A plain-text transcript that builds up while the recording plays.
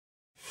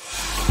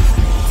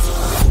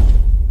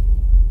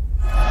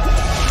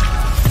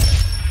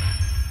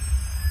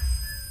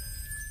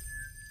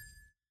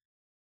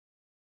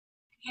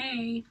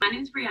Hey, my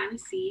name is Briana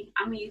C.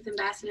 I'm a youth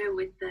ambassador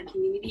with the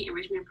Community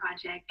Enrichment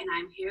Project, and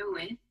I'm here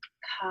with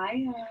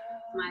Kyia,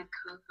 my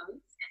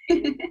co-host.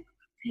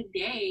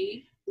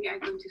 Today, we are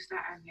going to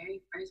start our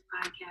very first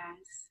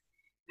podcast.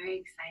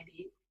 Very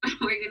excited.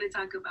 We're going to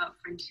talk about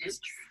friendships.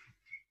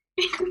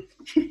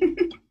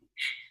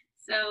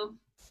 So,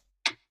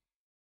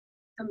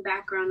 some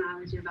background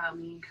knowledge about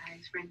me and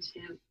Kai's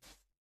friendship.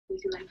 Would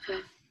you like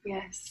to?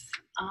 Yes.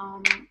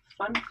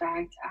 Fun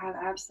fact, I have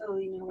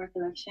absolutely no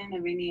recollection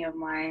of any of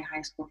my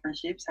high school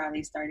friendships, how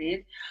they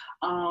started.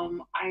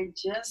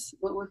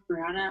 But with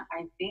Brianna,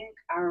 I think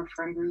our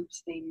friend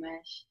groups, they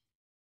meshed,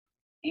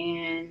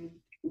 and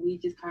we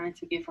just kind of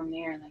took it from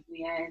there. Like,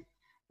 we had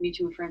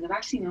mutual friends. I've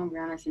actually known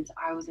Brianna since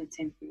I was in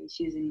 10th grade.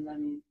 She was in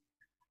 11th.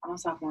 I'm a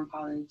sophomore in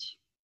college.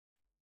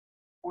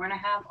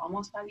 4.5,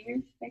 almost 5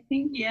 years, I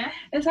think. Yeah.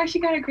 It's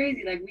actually kind of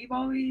crazy. Like, we've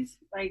always,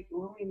 like,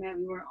 when we met,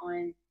 we were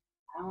on,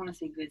 I don't want to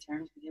say good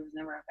terms, because it was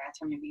never a bad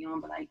term to be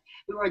on, but, like,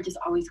 we were just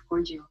always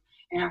cordial.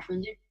 And our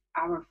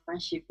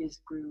friendship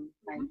just grew,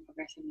 like,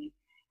 progressively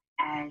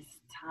as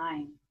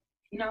time.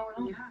 You know what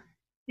I mean?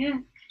 Yeah.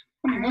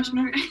 I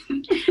remember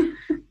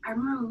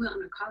we went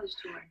on a college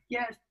tour.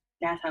 Yes.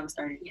 That's how it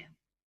started. Yeah.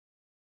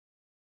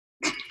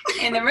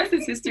 And the rest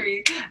is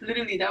history.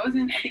 Literally, that was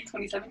in, I think,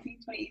 2017,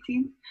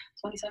 2018,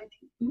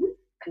 2017.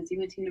 Because we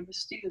went to Universal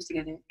Studios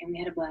together, and we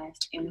had a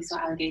blast, and we saw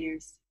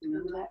alligators.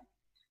 Remember that?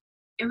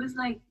 It was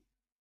like,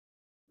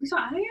 we saw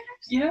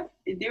alligators? Yeah.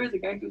 There was a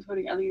guy who was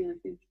holding alligators.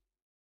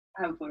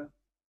 I have a photo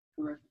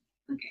for reference.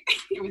 Okay.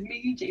 It was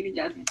me, Jade, and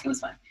Jasmine. It was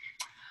fun.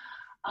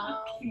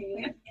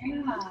 Okay.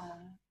 Yeah.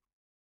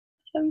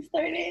 So we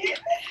started.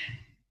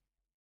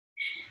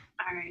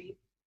 All right.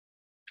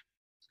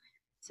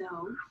 So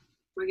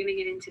we're going to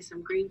get into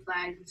some green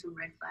flags and some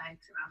red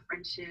flags about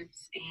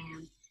friendships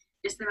and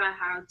just about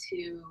how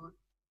to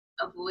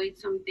avoid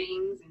some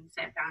things and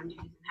set boundaries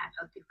and have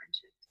healthy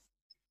friendships.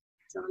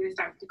 So we're going to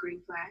start with the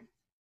green flag.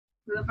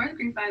 So the first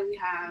green flag we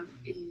have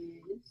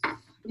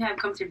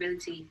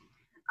comfortability.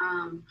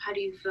 How do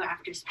you feel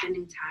after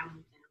spending time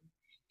with them?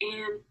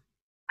 And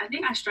I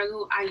think I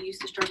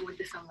used to struggle with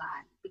this a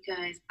lot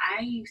because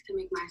I used to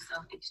make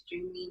myself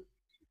extremely,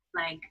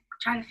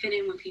 try to fit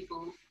in with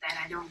people that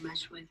I don't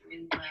mesh with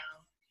really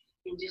well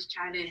and just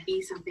try to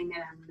be something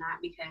that I'm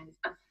not because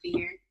of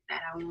fear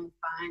that I won't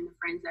find the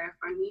friends that are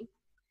for me.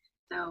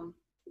 So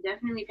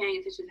definitely paying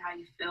attention to how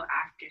you feel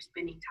after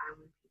spending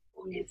time with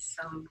people is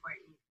so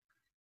important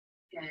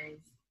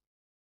because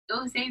it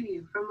will save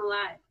you from a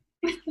lot.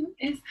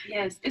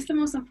 It's the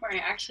most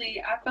important.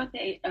 Actually, I felt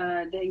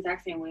the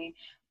exact same way,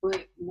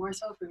 but more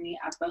so for me,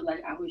 I felt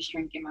like I was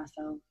shrinking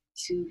myself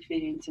to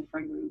fit into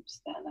friend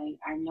groups that, like,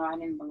 I know I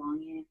didn't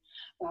belong in.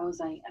 But I was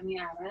like, I'd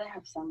rather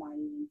have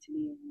somebody than to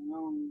be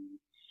alone.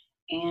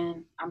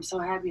 And I'm so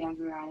happy I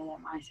grew out of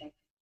that mindset.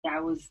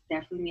 That was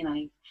definitely me,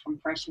 like, from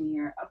freshman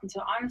year up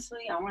until,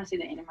 honestly, I want to say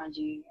the end of my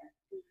junior year.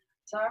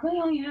 So I really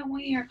only had 1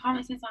 year of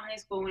common sense in high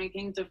school when it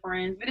came to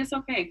friends, but it's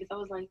okay because I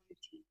was like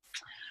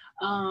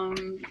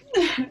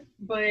 15.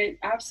 But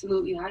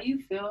absolutely, how do you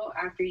feel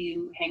after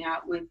you hang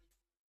out with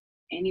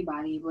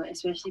anybody, but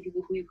especially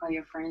people who you call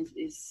your friends,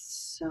 is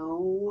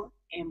so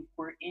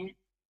important.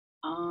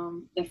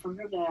 The friend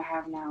group that I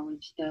have now,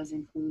 which does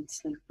include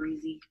Slick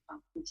Breezy,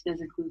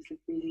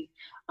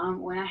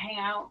 when I hang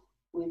out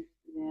with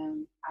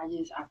them, I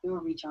feel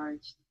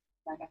recharged.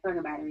 Like, I feel like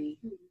a battery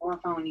or a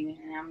phone even,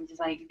 and I'm just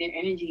like, their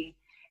energy,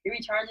 it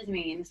recharges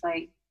me, and it's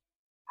like,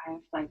 I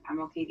feel like I'm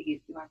okay to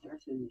get throughout the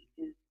rest of the week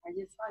because I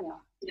just saw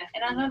y'all. Definitely.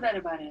 And I love that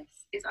about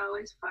us. It's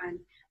always fun.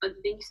 But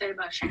the thing you said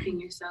about shrinking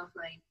yourself,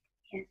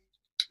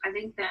 I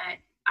think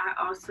that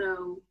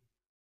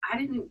I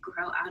didn't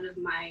grow out of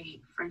my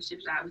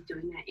friendships that I was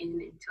doing that in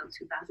until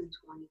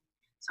 2020.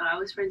 So I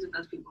was friends with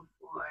those people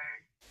for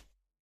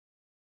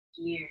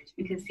years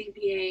because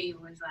CPA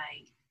was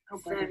like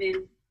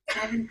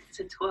 7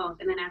 to 12.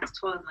 And then after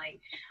 12,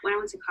 when I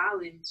went to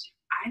college,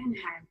 I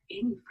didn't have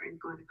any friends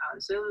going to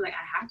college. So it was like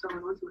I had to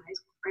hold on to my high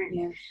school friends.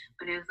 Yeah.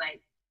 But it was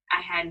like I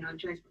had no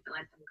choice but to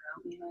let them go.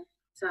 Yeah.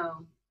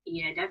 So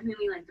yeah,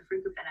 definitely the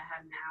friend group that I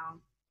have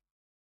now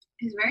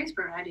is very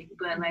sporadic,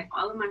 but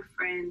all of my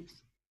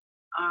friends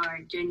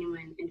are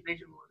genuine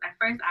individuals. At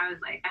first I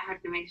was like, I have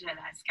to make sure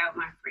that I scout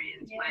my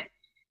friends, but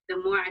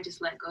the more I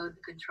just let go of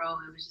the control,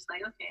 it was just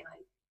like, okay,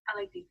 I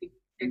like these people.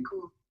 They're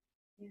cool.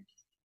 Yes.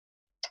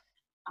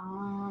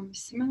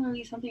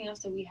 Similarly, something else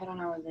that we had on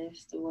our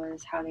list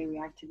was how they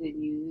react to good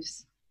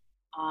news,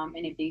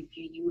 and if they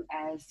view you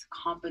as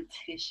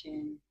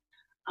competition.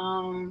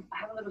 I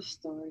have a little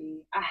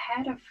story. I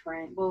had a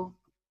friend, well,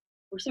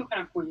 we're still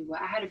kind of cordial,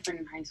 but I had a friend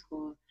in high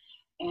school,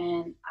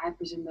 and I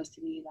presumed us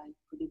to be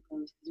pretty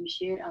close because we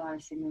shared a lot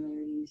of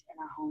similarities in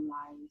our home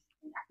lives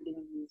and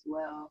academically as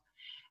well.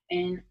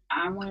 And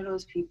I'm one of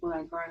those people,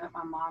 growing up,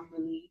 my mom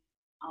really,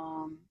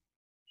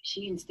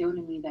 she instilled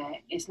in me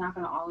that it's not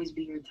going to always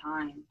be your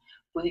time,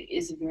 but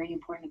it's very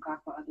important to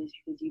clap for others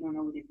because you don't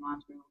know what they've gone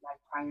through,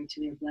 prior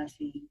to their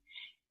blessing.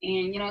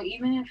 And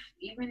even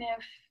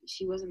if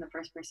she wasn't the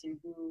first person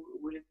who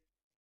would have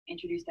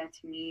introduced that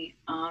to me.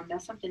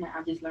 That's something that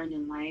I've just learned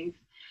in life,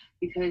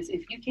 because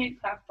if you can't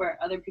clap for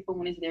other people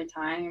when it's their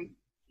time,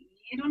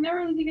 you don't never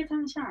really get your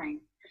time to shine.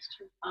 That's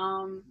true.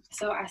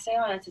 So I say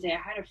all that to say I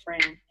had a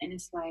friend, and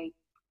it's like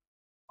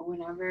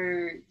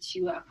whenever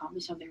she would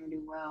accomplish something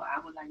really well, I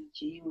would like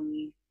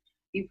genuinely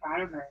be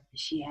proud of her.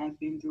 She had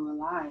been through a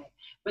lot,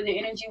 but the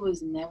energy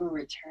was never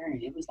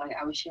returned. It was like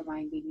I would share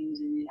my good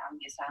news, and then I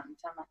would get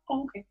silent. I'm like,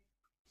 oh, okay.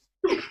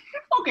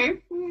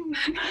 Okay.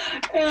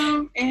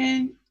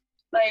 And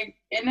like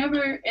it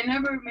never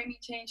made me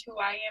change who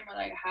I am or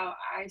like how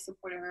I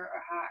supported her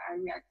or how I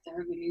reacted to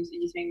her good news.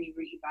 It just made me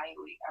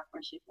reevaluate our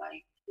friendship.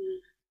 Like,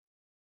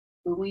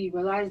 but when you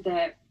realize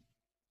that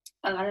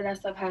a lot of that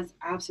stuff has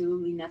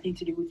absolutely nothing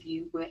to do with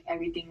you, but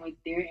everything with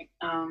their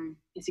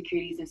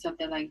insecurities and stuff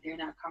that like they're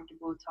not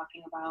comfortable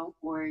talking about,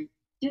 or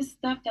just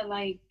stuff that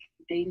like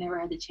they never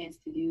had the chance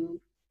to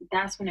do.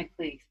 That's when it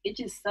clicks. It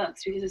just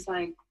sucks because it's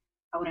like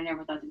I would have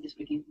never thought that this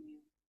would came from you.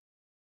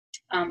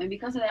 And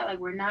because of that, like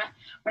we're not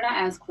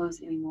as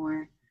close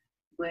anymore.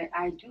 But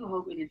I do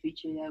hope in the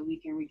future that we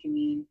can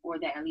reconvene, or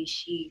that at least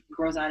she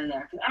grows out of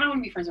that. Because I don't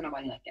want to be friends with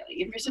nobody like that. Like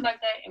if you're still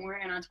like that, and we're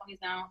in our 20s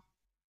now,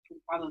 we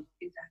probably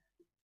do that.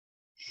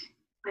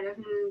 I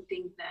definitely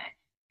think that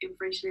in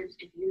friendships,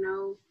 if you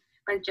know,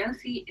 like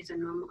jealousy is a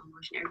normal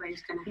emotion.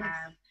 Everybody's gonna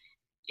have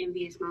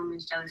envious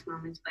moments, jealous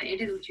moments, but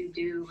it is what you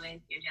do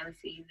with your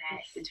jealousy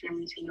that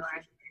determines who you are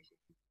as a person.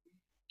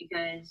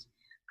 Because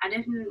I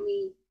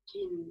definitely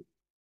can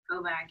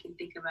go back and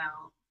think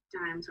about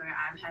times where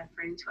I've had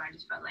friends who I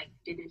just felt like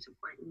didn't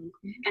support me.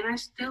 And I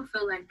still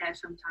feel like that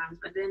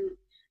sometimes, but then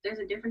there's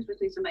a difference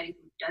between somebody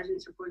who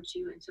doesn't support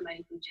you and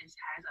somebody who just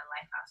has a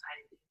life outside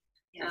of you.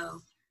 Yes.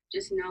 So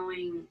just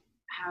knowing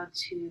how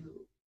to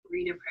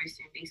read a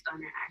person based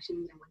on their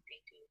actions and what they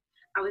do.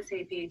 I would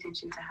say pay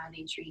attention to how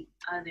they treat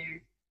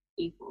other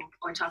people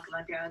or talk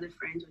about their other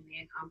friends when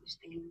they accomplish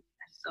things.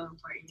 That's so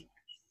important.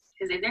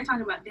 Because if they're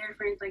talking about their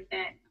friends like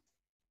that,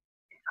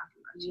 they're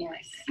talking about you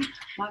like that.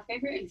 My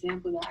favorite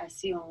example that I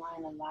see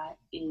online a lot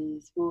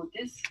is, well,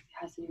 this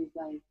has to do with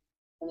like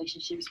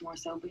relationships more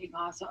so, but it can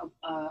also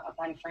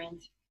apply to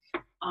friends.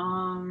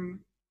 I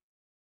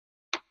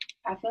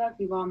feel like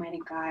we've all met a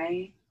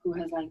guy who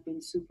has like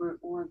been super,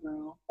 or a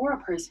girl, or a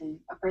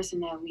person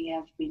that we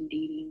have been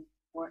dating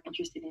or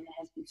interested in that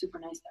has been super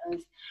nice to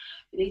us,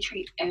 but they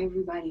treat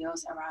everybody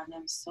else around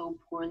them so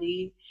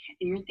poorly,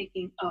 and you're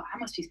thinking, oh, I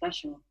must be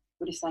special,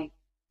 but it's like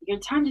your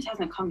time just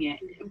hasn't come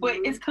yet, but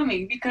it's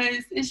coming,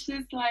 because it's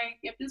just like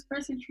if this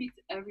person treats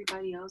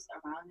everybody else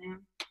around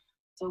them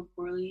so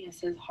poorly and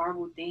says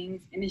horrible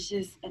things, and it's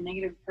just a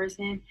negative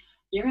person,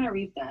 you're gonna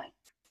reap that,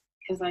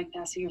 because like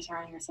that's who you're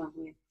surrounding yourself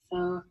with.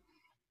 So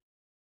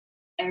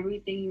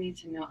everything you need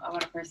to know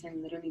about a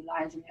person literally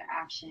lies in their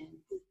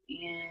actions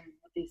and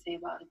what they say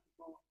about other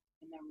people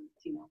and their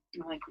roots,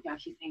 like what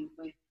she's saying.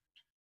 But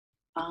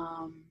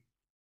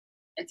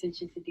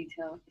attention to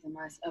detail is a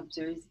must.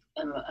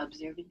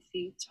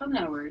 Observancy. It's probably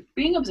not a word.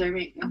 Being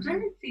observant.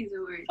 Observancy is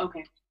a word.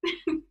 Okay.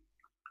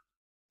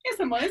 It's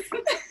a must.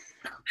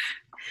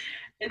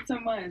 It's a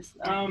must.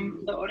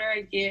 The older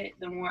I get,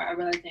 the more I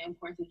realize the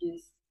importance of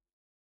just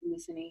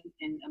listening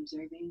and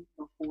observing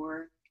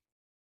before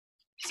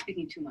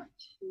speaking too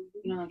much.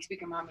 Like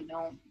speaking mama,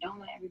 don't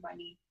let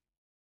everybody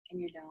in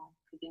your dome,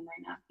 because they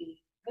might not be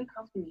good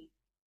company.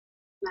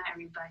 Not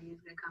everybody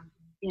is good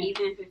company,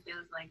 even if it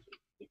feels like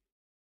it.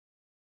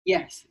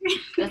 Yes,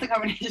 that's a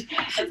conversation.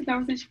 That's a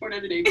conversation for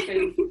another day,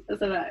 because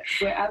that's a lot.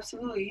 But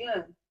absolutely,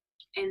 yeah.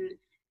 And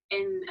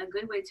a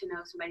good way to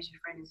know somebody's your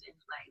friend is if,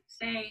 like,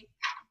 say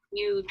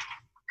you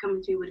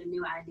come to me with a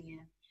new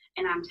idea,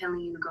 and I'm telling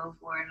you to go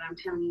for it, and I'm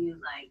telling you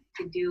like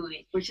to do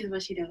it, which is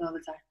what she does all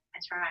the time. I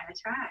try.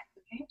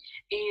 Okay,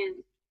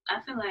 and I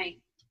feel like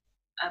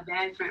a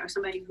bad friend or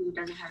somebody who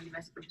doesn't have your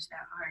best interest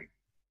at heart,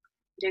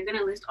 they're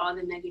gonna list all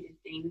the negative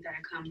things that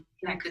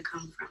could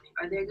come from it,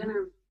 or they're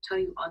gonna tell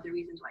you all the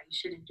reasons why you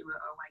shouldn't do it,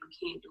 or why you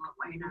can't do it,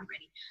 why you're not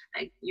ready.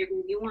 Like you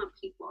want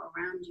people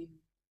around you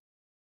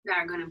that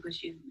are gonna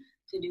push you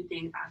to do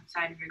things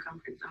outside of your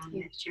comfort zone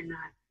that you're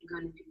not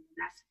gonna do. And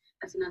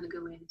that's another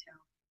good way to tell.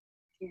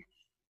 Yes.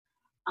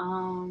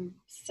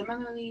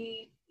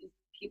 Similarly,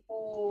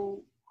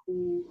 people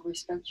who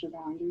respect your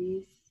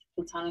boundaries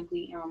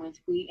platonically and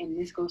romantically, and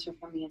this goes for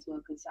family as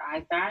well, because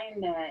I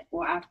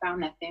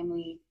found that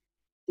family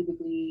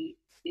typically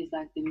is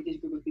like the biggest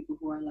group of people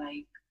who are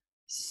like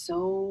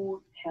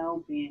so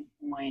hell bent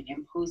on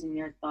imposing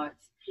their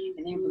thoughts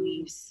and their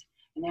beliefs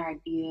and their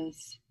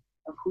ideas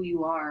of who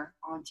you are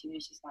onto you.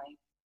 It's just like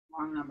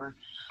wrong number.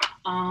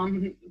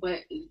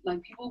 But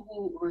like people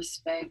who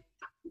respect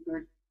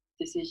your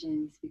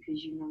decisions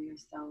because you know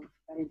yourself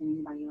better than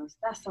anybody else,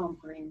 that's so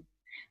important.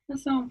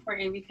 That's so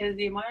important, because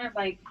the amount of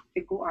like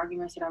fickle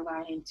arguments that I've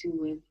gotten into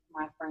with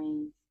my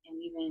friends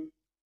and even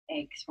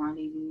ex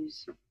rendezvous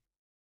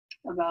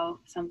about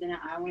something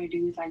that I want to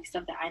do, like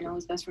stuff that I know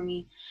is best for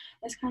me,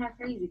 it's kind of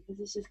crazy, because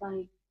it's just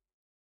like,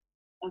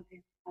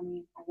 okay, I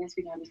mean, I guess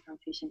we can have this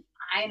conversation.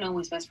 I know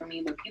what's best for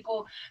me, but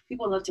people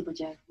love to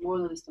project.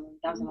 Moral of the story,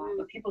 that was a lot,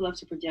 but people love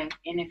to project.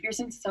 And if your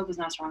sense of self is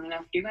not strong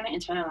enough, you're going to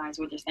internalize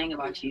what they're saying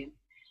about you.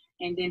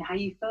 And then how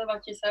you feel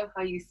about yourself,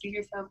 how you see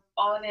yourself,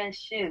 all that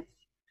shifts.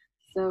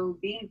 So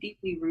being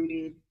deeply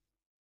rooted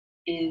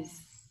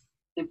is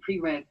the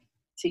prereq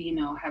to, you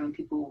know, having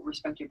people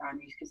respect your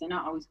boundaries, because they're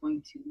not always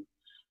going to.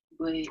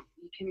 But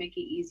you can make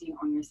it easier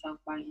on yourself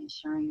by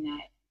ensuring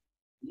that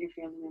your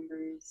family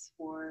members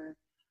or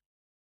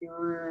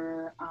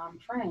your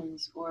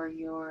friends or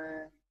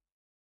your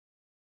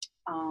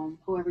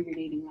whoever you're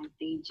dating, like,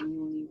 they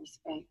genuinely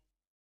respect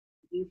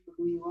you for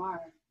who you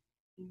are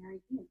and your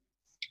ideas.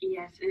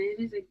 Yes,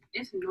 and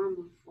it's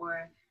normal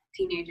for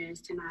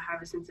teenagers to not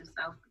have a sense of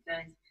self,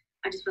 because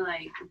I just feel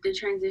like the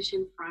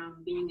transition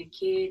from being a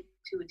kid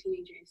to a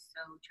teenager is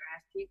so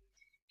drastic.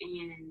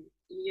 And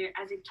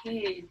as a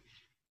kid,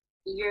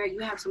 you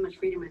have so much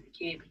freedom as a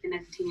kid, but then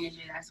as a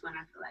teenager, that's when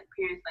I feel like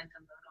parents like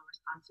to load on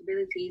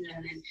responsibilities,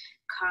 and then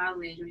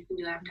college, what you can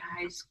do after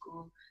high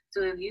school.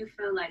 So if you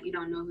feel like you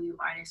don't know who you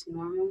are, that's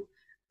normal.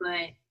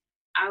 But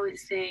I would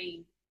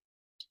say,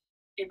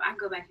 if I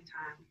go back in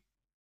time,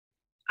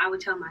 I would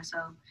tell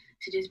myself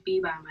to just be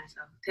by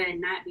myself, to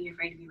not be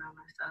afraid to be by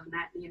myself,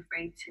 not be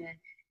afraid to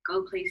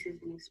go places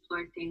and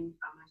explore things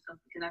by myself,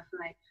 because I feel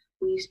like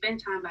when you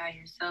spend time by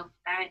yourself,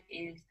 that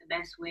is the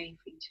best way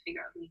for you to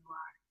figure out who you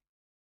are.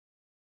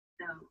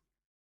 So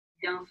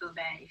don't feel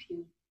bad if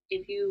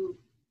you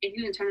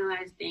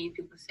internalize things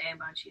people say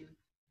about you.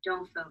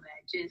 Don't feel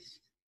bad.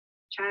 Just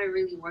try to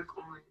really work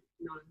on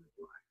knowing who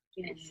you are.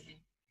 Yes.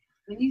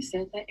 When you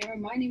said that, it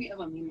reminded me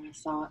of a meme I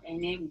saw,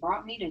 and it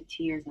brought me to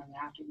tears and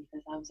laughter,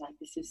 because I was like,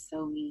 this is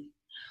so me.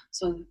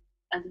 So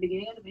at the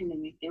beginning of the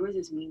pandemic, there was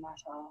this meme I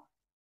saw,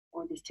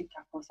 or this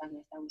TikTok post, I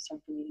guess, that was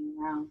circulating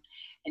around,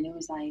 and it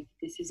was like,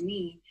 this is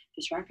me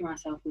distracting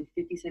myself with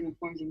 57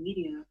 forms of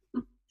media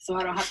so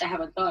I don't have to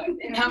have a thought.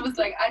 And I was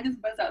like, I just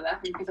bust out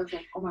laughing, because I was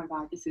like, oh my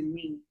God, this is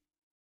me.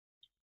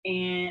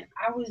 And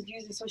I was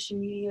using social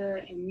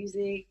media and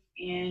music,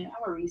 and I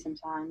would read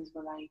sometimes,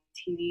 but like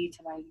TV,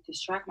 to like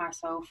distract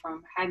myself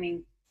from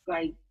having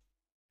like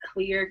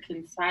clear,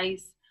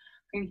 concise,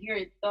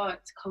 coherent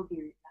thoughts,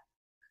 coherent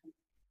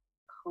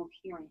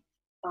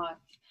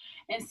thoughts.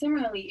 And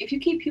similarly, if you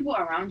keep people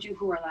around you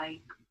who are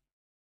like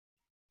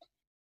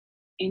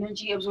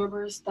energy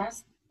absorbers,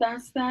 that's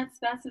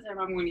the term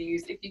I'm going to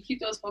use. If you keep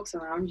those folks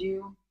around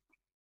you,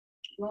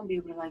 you won't be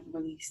able to like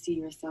really see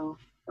yourself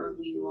for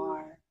who you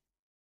are.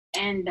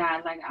 And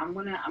that, like, I'm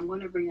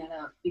gonna bring that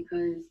up,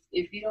 because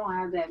if you don't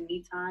have that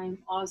me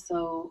time,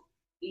 also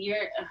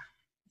it's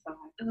a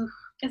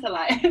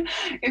lot.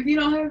 If you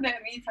don't have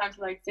that me time to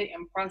like sit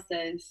and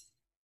process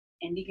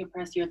and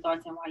decompress your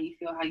thoughts and why you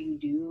feel how you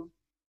do,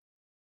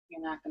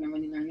 you're not gonna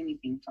really learn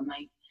anything from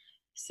like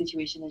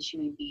situations that you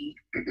may be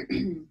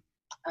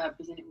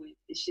presented with.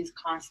 It's just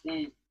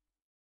constant.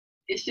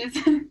 It's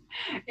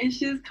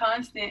just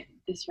constant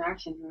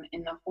distractions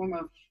in the form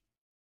of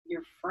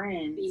your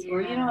friends,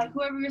 or you know, like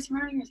whoever you're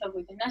surrounding yourself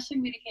with. And that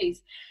shouldn't be the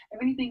case. If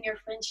anything, your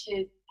friends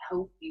should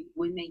help you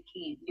when they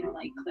can, you know,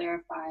 like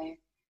clarify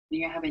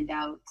when you're having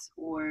doubts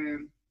or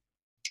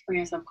when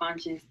you're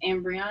subconscious.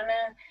 And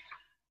Briana,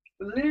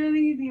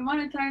 literally the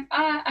amount of times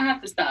I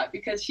have to stop,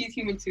 because she's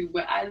human too,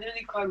 but I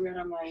literally call Briana,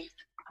 I'm like,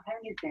 I'm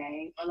having a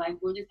day, or like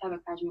we'll just have a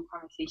casual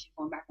conversation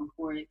going back and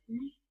forth.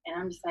 And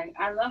I'm just like,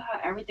 I love how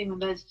everything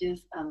with us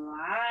just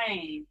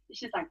aligns. It's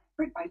just like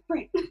brick by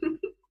brick.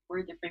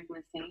 We're the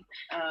frequency.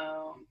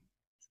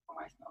 For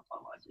my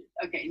snowfall watchers.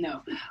 Okay,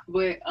 no.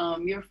 But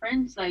your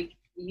friends, like,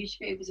 you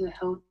should be able to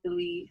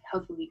healthily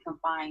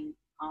confine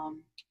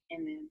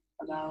in them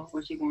about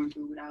what you're going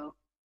through without,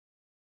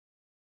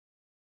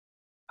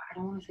 I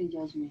don't want to say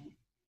judgment,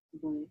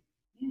 but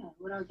yeah,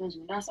 without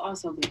judgment. That's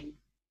also big.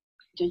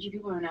 Judging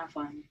people are not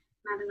fun.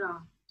 Not at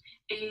all.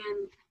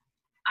 And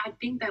I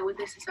think that with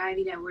the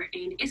society that we're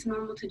in, it's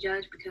normal to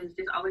judge, because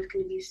there's always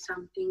going to be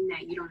something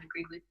that you don't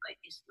agree with. But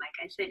it's like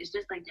I said, it's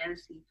just like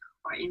jealousy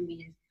or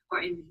envy.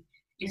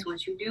 It's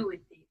what you do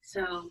with it.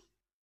 So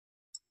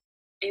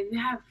if you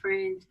have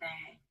friends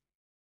that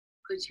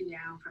put you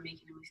down for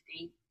making a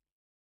mistake,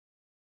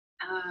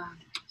 I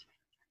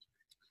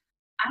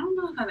don't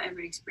know if I've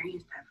ever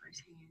experienced that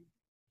firsthand.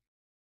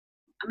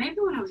 Maybe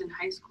when I was in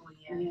high school,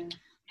 yeah.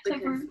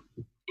 Because we're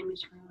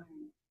immature.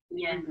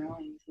 Yeah.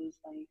 Growing, so it's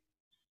like,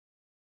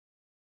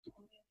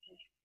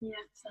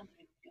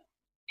 something.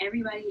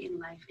 Everybody in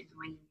life is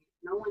winging it.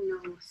 No one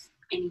knows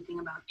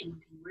anything about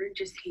anything. We're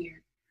just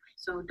here.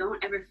 So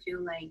don't ever feel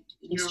like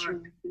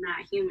you're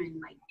not human.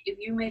 Like, if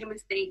you made a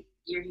mistake,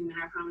 you're human.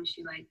 I promise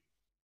you. Like,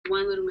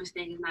 one little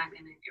mistake is not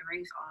going to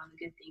erase all the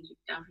good things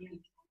you've done for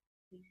people.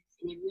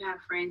 And if you have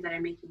friends that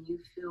are making you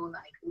feel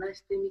like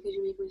less than because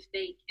you make a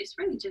mistake, it's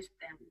really just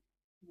them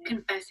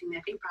confessing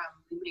that they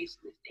probably made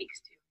some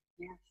mistakes too.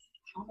 Yes.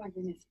 Oh my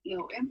goodness.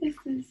 Yo,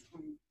 emphasis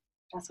on,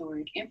 that's a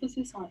word,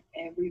 emphasis on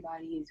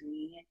everybody is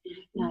winning it.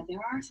 Now, there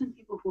are some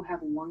people who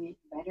have won it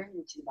better,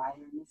 which is why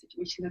they're in the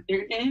situation that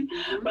they're in.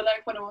 But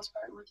like, for the most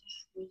part, we're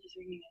just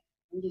reading it.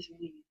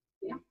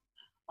 Yeah.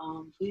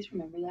 Please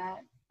remember that.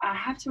 I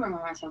have to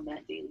remind myself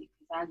that daily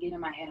because I get in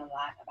my head a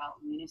lot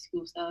about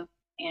minuscule stuff.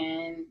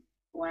 And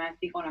when I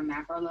think on a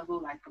macro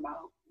level, like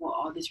about what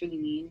all this really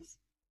means,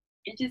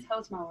 it just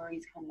helps my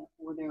worries kind of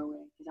wither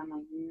away because I'm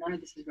like, none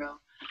of this is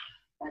real.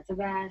 That's a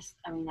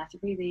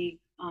pretty big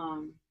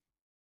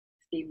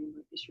statement,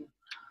 but it's true.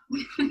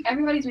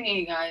 Everybody's doing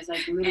it, guys.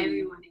 Like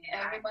literally,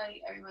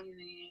 everybody's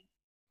doing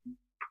it.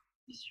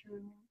 It's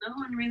true. No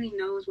one really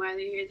knows why they're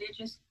here. They're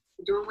just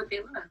doing what they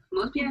love.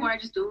 Most people are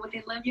just doing what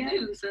they love to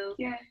do. So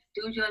do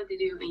what you love to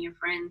do, and your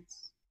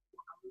friends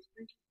will always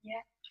do.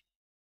 Yeah.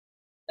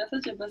 That's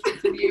such a blessing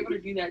to be able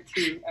to do that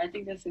too. I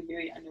think that's a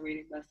very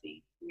underrated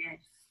blessing. Yes.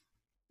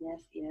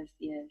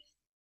 Yes.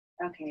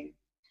 Okay.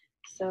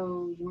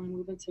 So you want to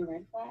move into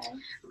red flags?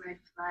 Red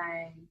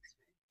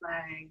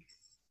flags.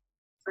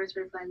 First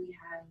red flag we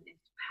have is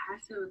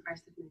passive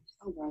aggressiveness.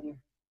 Oh, brother.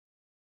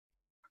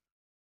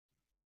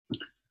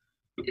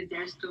 Is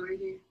there a story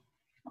here?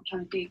 I'm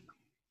trying to think.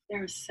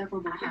 There are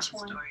several. I have a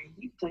story.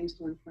 You can tell your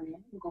story for me.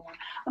 I'm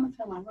gonna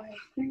tell mine. Go ahead.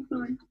 Tell your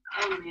story.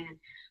 Oh man.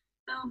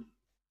 So I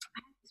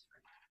have this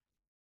friend.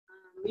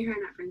 Me and her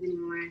are not friends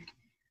anymore.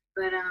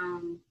 But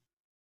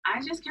I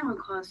just can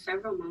recall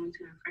several moments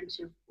in our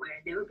friendship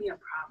where there would be a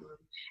problem,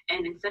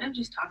 and instead of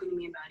just talking to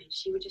me about it,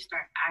 she would just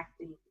start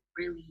acting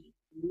really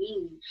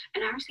mean.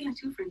 And I actually have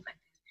two friends like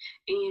this.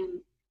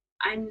 And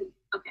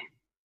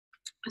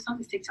I saw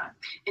this TikTok,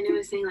 and it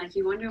was saying, like,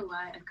 you wonder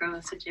why a girl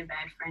is such a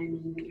bad friend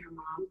and you meet her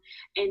mom.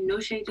 And no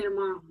shade to the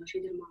mom, but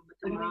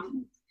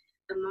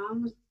the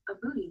mom was a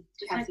bully.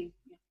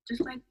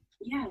 Just like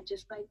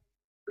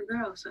the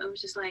girl. So it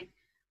was just like,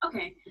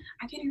 okay,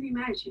 I can't even be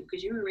mad at you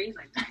because you were raised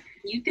like that.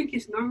 You think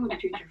it's normal to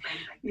treat your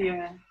friends like that.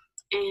 Yeah.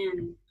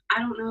 And I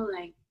don't know,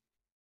 like,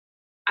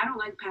 I don't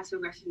like passive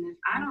aggressiveness.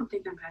 I don't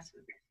think I'm passive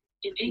aggressive.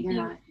 If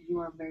anything, you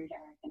are very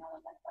direct, and I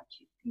love that about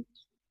you. Thank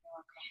you.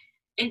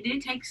 It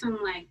did take some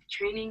like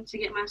training to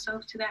get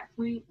myself to that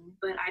point,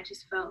 but I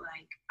just felt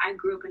like I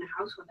grew up in a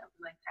household that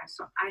was like that,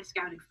 so I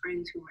scouted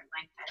friends who were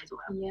like that as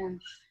well. Yes.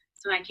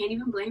 So I can't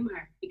even blame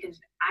her because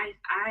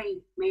I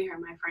made her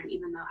my friend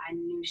even though I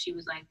knew she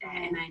was like that,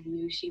 and I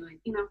knew she would,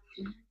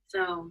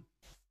 So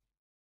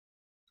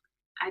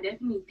I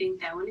definitely think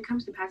that when it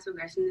comes to passive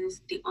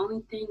aggressiveness, the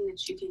only thing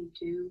that you can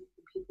do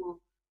when people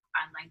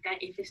are like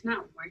that, if it's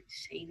not worth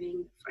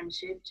saving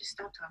friendship, just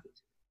stop talking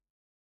to them.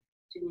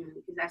 Genuinely,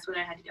 because that's what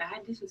I had to do. I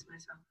had to distance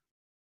myself.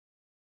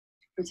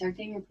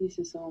 Protecting your peace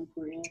is so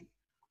important.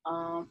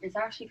 It's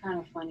actually kind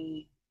of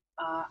funny.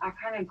 I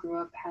kind of grew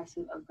up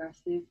passive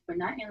aggressive, but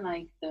not in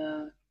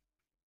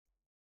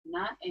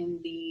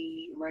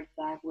the red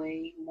flag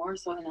way. More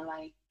so in a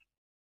like,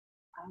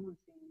 I don't want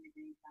to say in the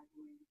green flag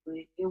way,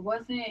 but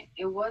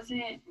it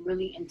wasn't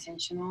really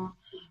intentional.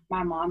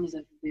 My mom is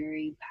a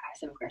very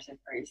passive aggressive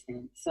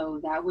person, so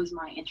that was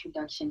my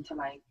introduction to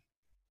like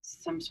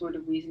some sort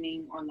of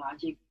reasoning or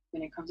logic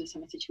when it comes to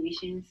some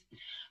situations.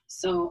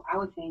 So I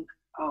would think,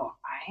 oh,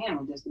 I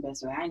handled this the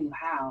best way I knew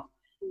how.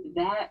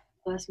 That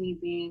plus me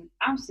being,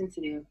 I'm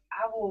sensitive.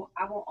 I will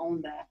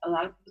own that. A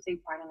lot of people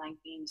take pride in like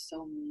being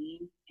so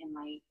mean and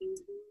like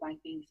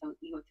being so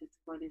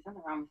egotistical. There's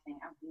nothing wrong with saying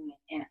I'm human,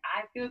 and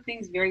I feel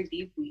things very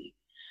deeply.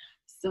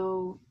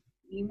 So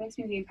it makes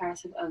me being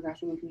passive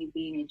aggressive with me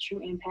being a true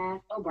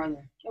empath. Oh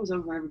brother, it was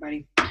over for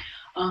everybody.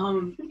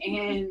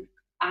 And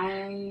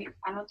I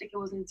don't think it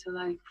was until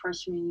like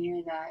freshman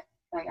year that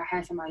like I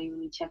had somebody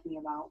really check me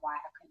about why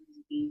I couldn't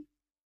just be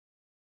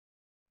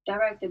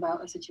direct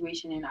about a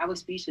situation, and I was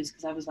speechless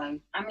because I was like,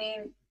 I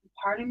mean,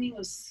 part of me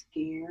was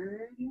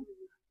scared,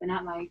 but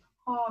not like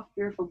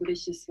fearful, but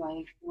it's just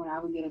like when I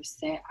would get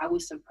upset, I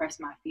would suppress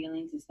my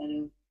feelings instead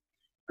of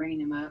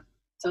bringing them up.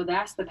 So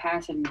that's the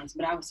passiveness,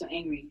 but I was so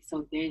angry.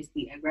 So there's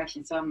the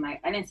aggression. So I'm like,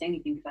 I didn't say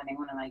anything because I didn't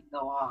want to like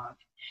go off,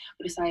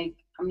 but it's like,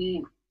 I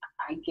mean,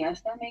 I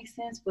guess that makes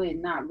sense, but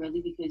not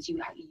really because you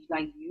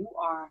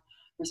are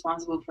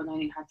responsible for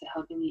learning how to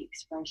healthily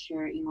express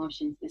your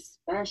emotions,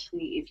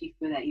 especially if you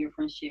feel that your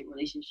friendship,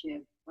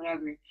 relationship,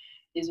 whatever,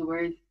 is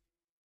worth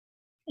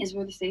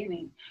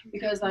saving.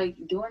 Because like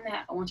doing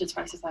that once or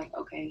twice is like,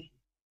 okay,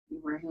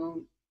 we're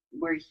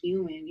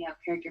human, we have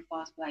character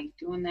flaws, but like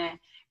doing that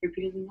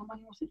repeatedly,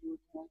 nobody wants to do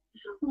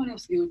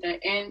with that.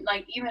 And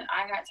like even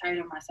I got tired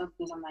of myself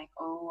because I'm like,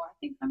 oh, I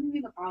think I'm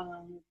maybe the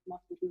problem.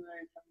 Multiple people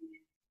are telling me.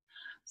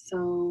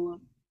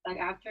 So like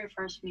after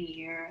freshman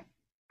year,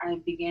 I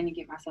began to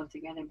get myself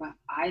together, but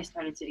I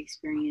started to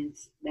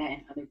experience that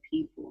in other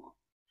people.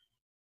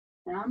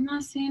 And I'm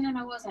not saying that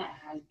I wasn't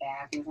as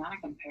bad, it's not a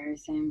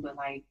comparison, but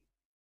like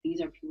these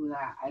are people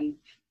that I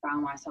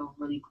found myself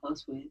really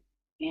close with.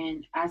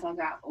 And as I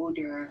got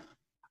older,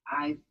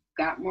 I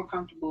got more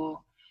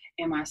comfortable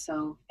in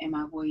myself and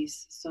my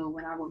voice. So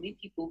when I would meet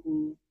people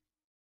who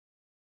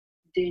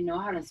didn't know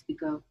how to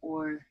speak up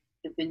or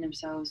defend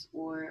themselves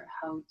or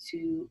how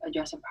to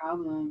address a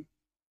problem,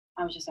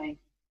 I was just like,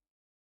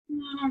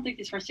 I don't think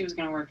this friendship was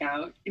gonna work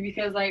out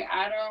because like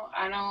I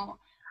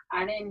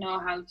didn't know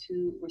how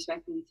to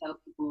respectfully tell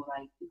people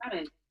like you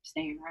gotta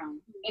stay around.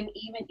 And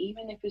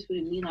even if it's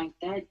with me, like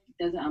that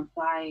doesn't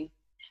imply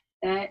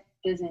that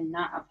doesn't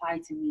not apply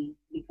to me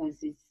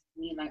because it's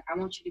me. Like, I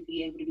want you to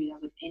be able to do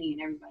that with any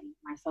and everybody,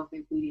 myself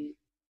included.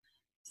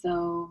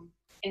 So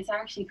it's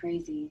actually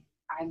crazy.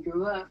 I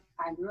grew up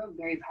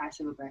very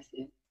passive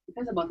aggressive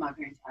because of both my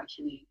parents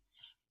actually.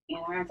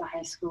 And I got to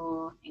high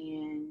school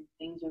and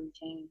things really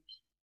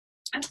changed.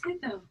 That's good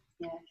though.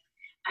 Yeah.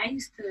 I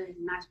used to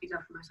not speak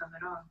up for myself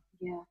at all.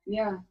 Yeah.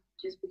 Yeah.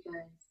 Just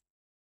because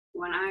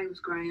when I was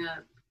growing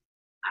up,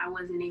 I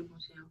wasn't able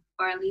to,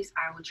 or at least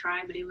I would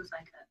try, but it was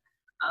like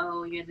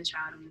oh, you're the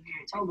child of the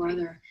parents. Oh,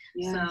 brother.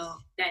 Yes. So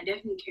that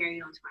definitely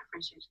carried on to my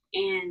friendships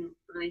and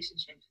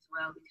relationships as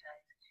well,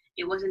 because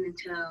it wasn't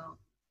until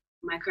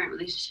my current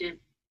relationship,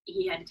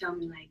 he had to tell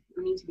me, like,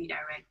 we need to be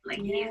direct. Like,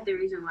 he is the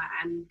reason why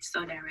I'm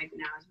so direct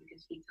now, is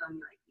because he told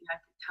me, like, you have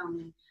to tell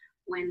me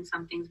when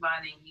something's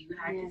bothering you. You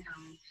have to tell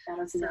me. Shout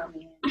out to that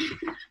man.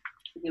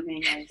 Good man,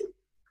 guys.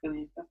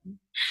 Good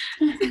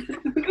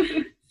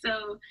man.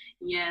 So,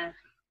 yeah.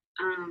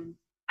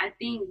 I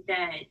think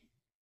that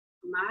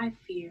my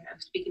fear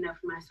of speaking up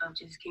for myself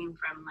just came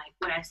from, like,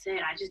 what I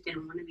said. I just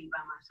didn't want to be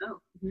by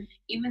myself,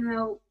 even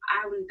though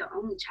I was the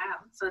only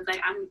child. So it's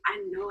like I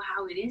know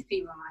how it is to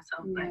be by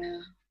myself. But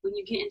when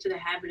you get into the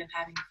habit of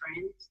having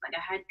friends, like,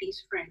 I had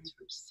these friends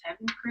from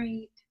 7th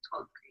grade to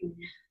 12th grade.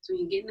 So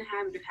when you get in the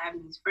habit of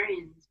having these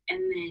friends, and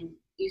then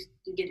you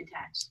get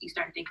attached, you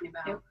start thinking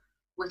about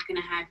what's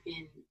gonna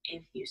happen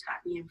if you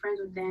stop being friends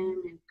with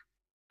them. And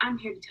I'm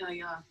here to tell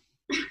y'all,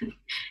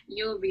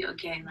 you'll be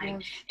okay.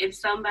 Like, if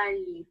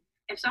somebody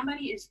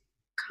is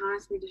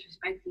constantly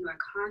disrespecting you, or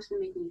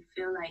constantly making you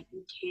feel like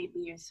you can't be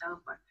yourself,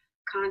 or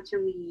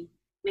constantly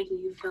making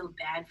you feel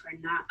bad for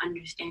not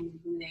understanding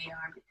who they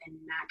are, but then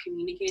not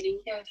communicating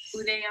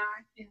who they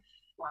are,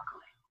 walk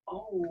away.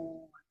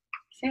 Oh,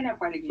 say that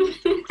part again.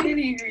 Say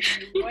it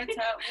again.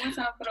 What's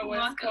up for the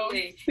West Coast?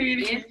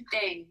 If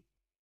they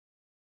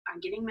are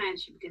getting mad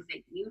at you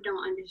because you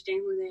don't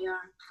understand who they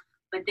are,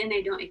 but then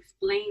they don't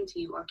explain to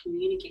you or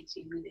communicate to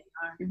you who they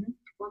are,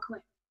 walk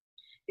away.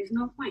 There's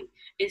no point.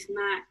 It's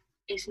not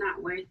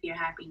worth your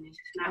happiness.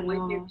 It's not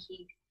worth your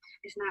peace.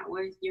 It's not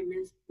worth your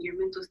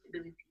mental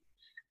stability.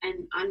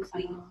 And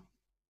honestly,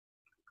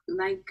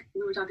 like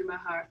we were talking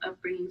about how our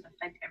upbringings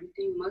affect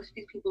everything, most of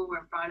these people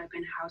were brought up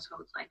in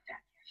households like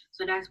that.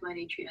 So that's why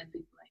they treat other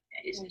people like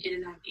that. It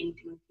doesn't have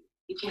anything with you.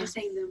 You can't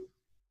save them.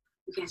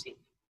 You can't save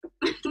them.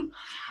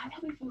 How do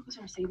we focus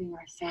on saving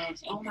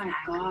ourselves? Oh my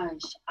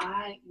gosh. A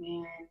lot of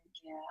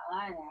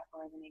that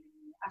resonated with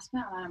me. I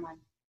spent a lot of my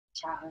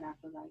childhood, I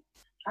feel like,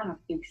 trying to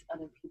fix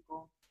other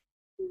people.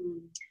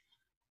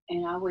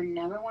 And I would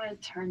never want to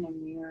turn the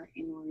mirror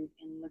inward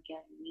and look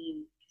at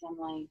me, because I'm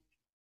like,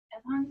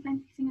 as long as I'm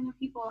fixing other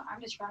people,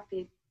 I'm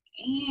distracted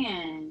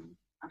and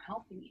I'm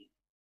helping you.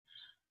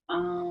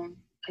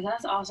 Because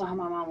that's also how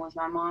my mom was.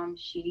 My mom,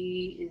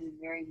 she is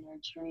very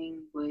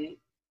nurturing, but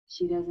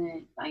she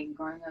doesn't, like,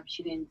 growing up,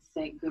 she didn't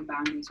set good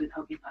boundaries with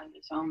helping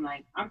others. So I'm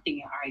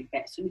thinking, all right,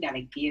 bet. So we got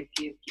to give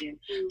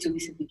till we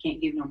simply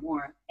can't give no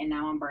more. And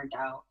now I'm burnt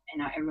out.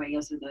 And now everybody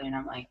else is good. And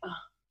I'm like,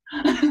 oh.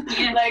 I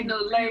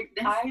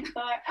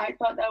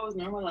thought that was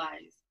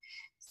normalized.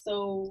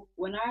 So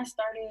when I got to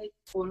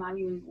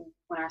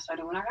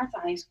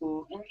high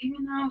school, and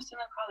even now I'm still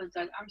in college,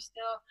 like, I'm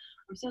still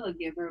a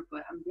giver,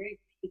 but I'm very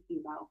picky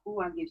about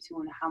who I give to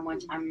and how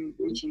much I'm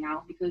reaching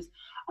out, because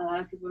a lot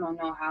of people don't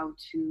know how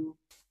to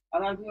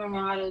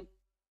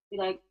be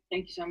like,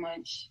 thank you so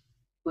much,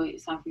 but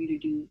it's time for you to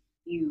do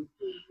you.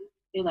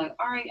 They're like,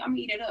 all right, I'm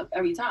gonna eat it up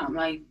every time.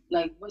 Like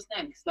what's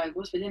next? Like,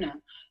 what's for dinner?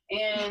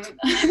 And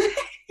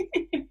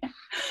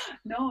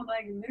no,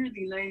 like,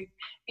 literally, like,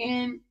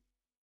 and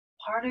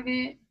part of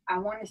it, I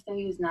want to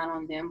say, is not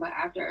on them, but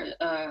after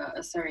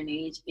a certain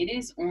age, it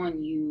is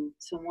on you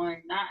to,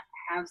 one, not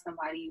have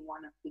somebody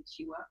want to put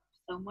you up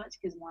so much,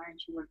 because why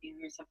aren't you working on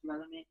your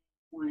self-development?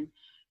 1,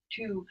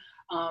 2,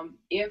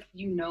 if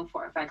you know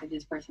for a fact that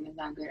this person is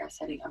not good at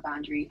setting a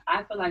boundary,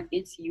 I feel like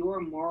it's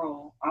your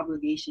moral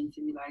obligation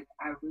to be like,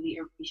 I really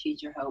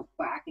appreciate your help,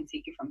 but I can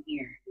take it from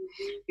here.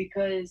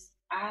 Because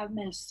I've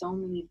met so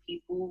many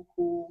people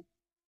who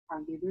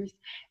are givers,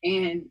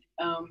 and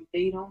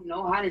they don't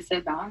know how to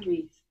set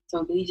boundaries,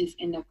 so they just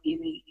end up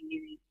giving.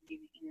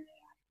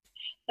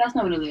 That's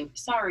not way to live.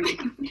 Sorry.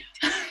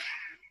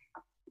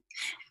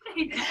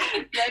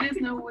 That is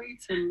no way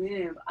to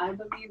live. I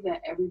believe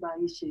that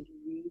everybody should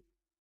reap.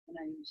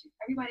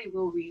 Everybody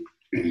will reap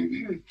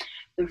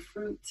the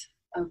fruit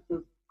of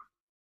the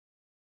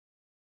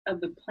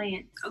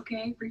plants.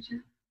 Okay,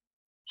 preacher.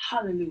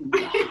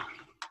 Hallelujah.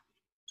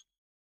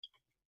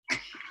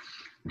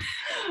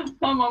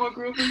 My mama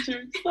grew up in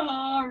church.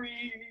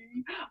 Sorry.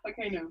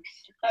 Okay, no.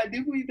 I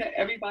do believe that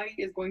everybody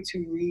is going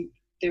to reap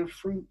their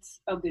fruits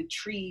of the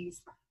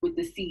trees with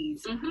the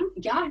seeds.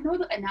 Y'all know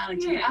the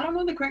analogy. I don't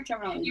know the correct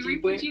terminology. You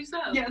reap what you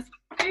sow. Yes.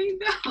 There you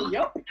go.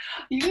 Yep.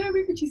 You're going to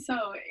reap what you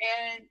sow.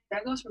 And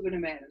that goes for good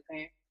and bad,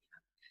 okay?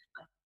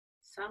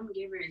 Some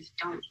givers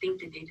don't think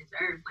that they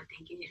deserve what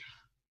they get.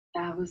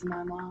 That was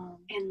my mom.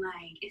 And,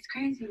 like, it's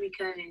crazy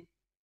because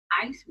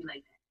I used to be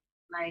like that.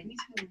 Like, me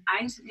too.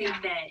 I used to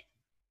think that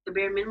the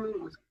bare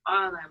minimum was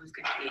all I was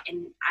gonna get,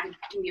 and I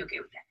can be okay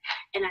with that.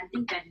 And I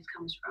think that just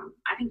comes from,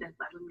 I think that's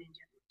Black women in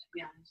general, to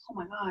be honest. Oh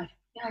my God.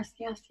 Yes.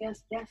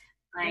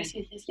 Like,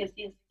 yes.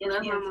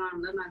 Love my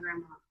mom, love my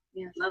grandma,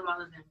 love all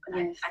of them.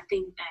 But I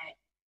think that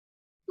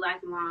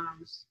Black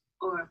moms,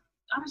 or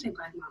I would say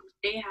Black moms,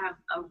 they have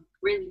a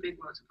really big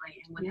role to play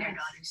in what their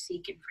daughters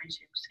seek in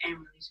friendships and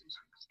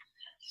relationships.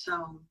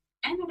 So,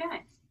 and their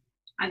dads.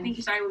 I think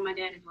it started with my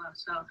dad as well.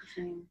 So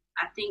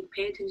I think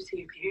pay attention to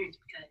your parents,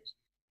 because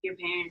your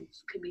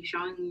parents could be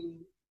showing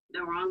you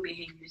the wrong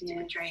behaviors to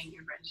portray in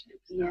your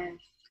friendships. So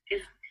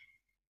it's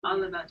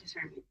all about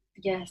discernment.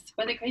 Yes,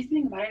 but the crazy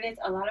thing about it is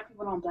a lot of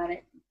people don't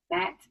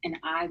bat an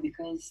eye,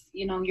 because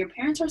your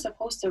parents are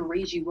supposed to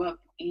raise you up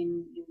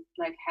and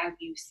like have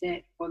you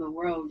set for the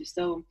world.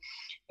 So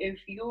if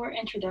your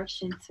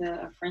introduction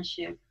to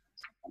friendship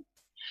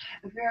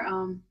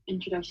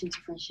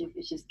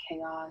is just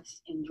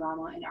chaos and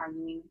drama and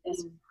arguing,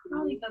 that's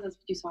probably because that's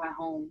what you saw at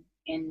home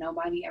and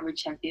nobody ever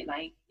checked it.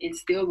 Like,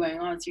 it's still going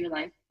on, so you're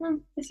like,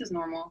 this is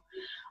normal.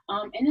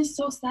 And it's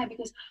so sad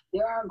because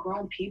there are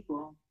grown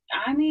people,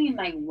 I mean,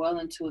 like, well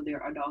into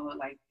their adulthood,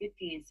 like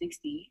 50 and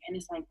 60, and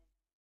it's like,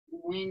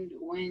 when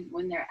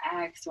they're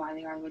asked why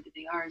they are what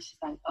they are, it's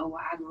just like, oh,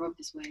 well, I grew up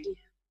this way.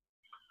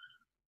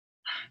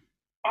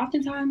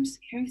 Oftentimes,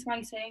 hearing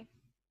somebody say,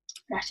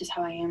 that's just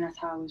how I am, that's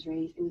how I was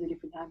raised, it was a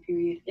different time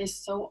period, is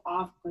so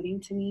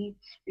off-putting to me,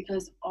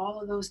 because all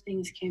of those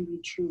things can be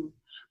true.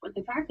 But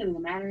the fact of the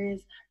matter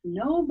is,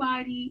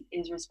 nobody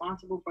is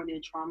responsible for their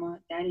trauma.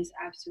 That is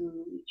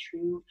absolutely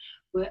true.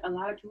 But a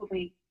lot of people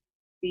make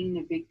being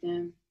the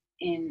victim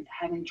and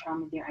having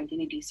trauma their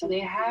identity. So they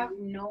have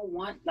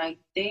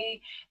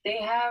they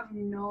have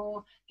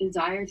no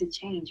desire to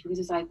change, because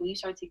it's like, when you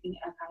start taking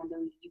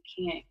accountability, you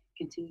can't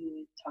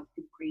continue to talk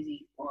too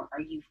crazy or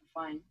argue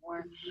for fun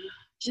or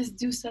just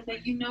do stuff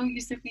that you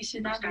simply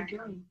should not be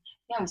doing.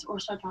 Yes, or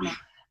start talking about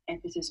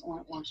emphasis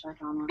on start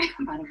talking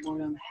out of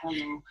boredom.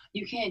 Hello,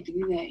 you can't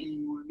do that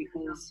anymore,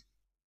 because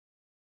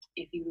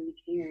if you really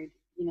cared,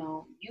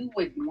 you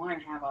would, one,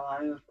 have a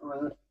lot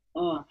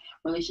of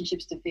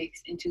relationships to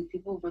fix, and two,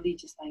 people really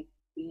just like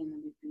being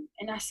the victim,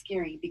 and that's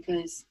scary,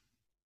 because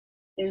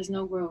there's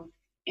no growth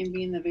in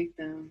being the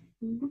victim.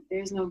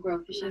 There's no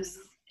growth. It's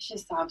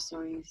just sob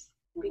stories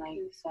and like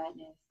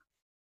sadness.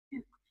 Yeah,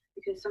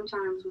 because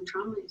sometimes when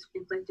trauma is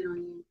inflicted on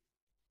you,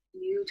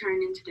 you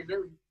turn into the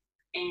villain,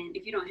 and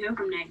if you don't heal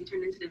from that, you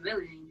turn into the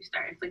villain and you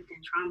start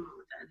inflicting trauma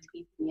with other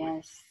people.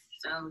 Yes.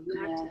 So you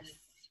have to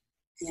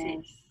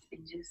sit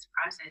and just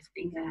process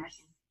things that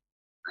happen.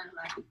 A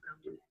lot of people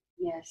don't do that.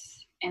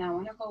 Yes, and I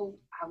want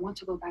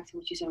to go back to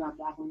what you said about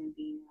Black women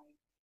being like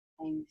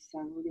playing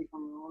several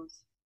different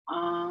roles.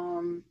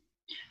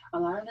 A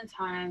lot of the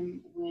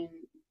time when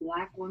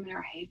Black women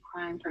are hate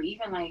crimes, or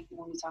even like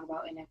when we talk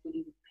about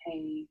inequity with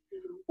pay,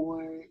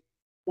 or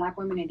Black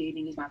women in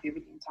dating is my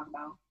favorite thing to talk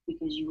about,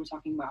 because you were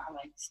talking about how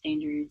like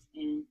standards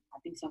and I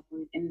think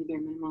self-worth and the bare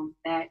minimum,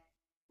 that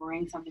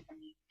bring something for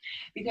me,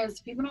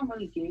 because people don't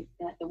really get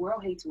that the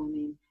world hates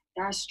women.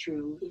 That's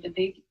true. The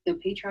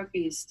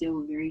patriarchy is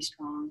still very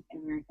strong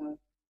in America,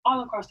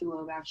 all across the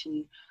globe,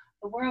 actually.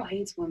 The world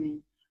hates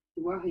women.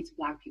 The world hates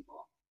Black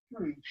people.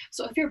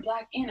 So if you're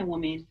Black and a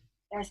woman,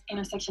 that's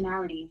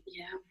intersectionality.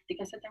 Yeah, I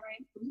think I said that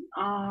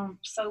right.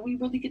 So we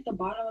really get the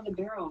bottom of the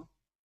barrel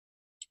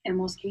in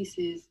most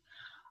cases.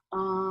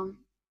 And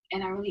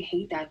I really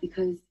hate that,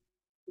 because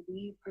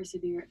we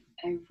persevere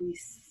every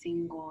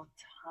single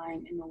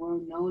time, and the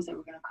world knows that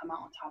we're gonna come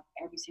out on top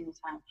every single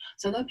time.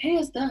 So they'll pay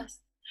us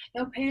dust.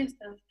 They'll pay us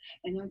stuff,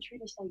 and they'll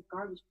treat us like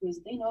garbage, because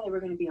they know that we're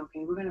going to be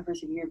okay. We're going to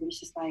persevere, but it's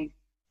just like,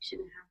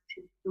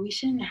 we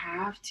shouldn't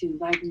have to.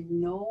 Like,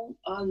 no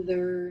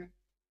other,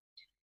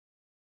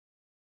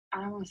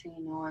 I don't want to say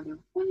no other,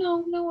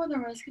 well, no other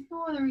race, because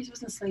no other race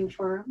was enslaved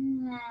for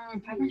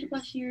 500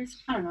 plus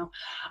years. I don't know.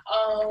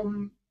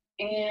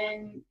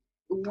 And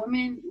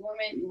women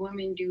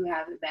do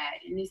have it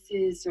bad, and this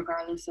is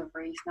regardless of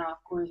race. Now,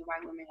 of course,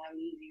 white women have it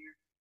easier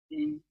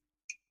than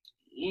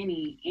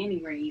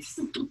any race.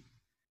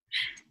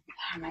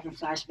 I'm having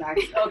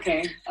flashbacks.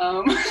 Okay.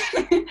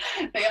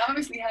 They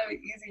obviously have it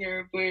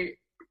easier, but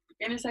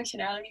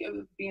intersectionality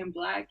of being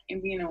Black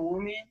and being a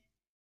woman,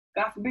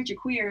 God forbid you're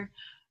queer,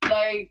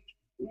 like,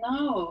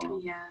 no.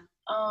 Yeah.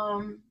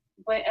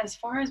 But as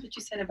far as what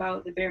you said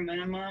about the bare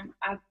minimum,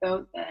 I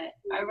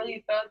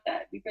really felt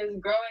that, because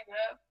growing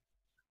up,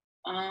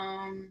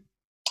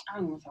 I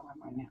don't want to talk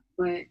about right now,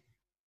 but,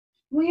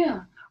 well,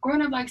 yeah,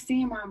 growing up, like,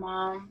 seeing my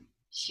mom,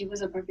 she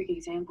was a perfect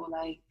example,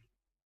 like,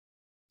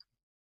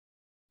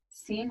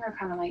 seeing her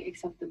kind of like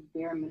accept the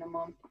bare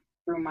minimum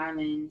through my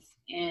lens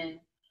and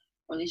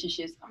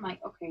relationships, I'm like,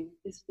 okay,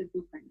 this is the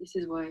blueprint. This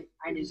is what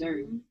I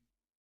deserve.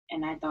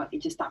 And I thought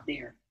it just stopped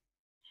there.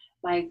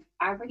 Like,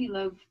 I really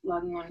love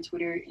logging on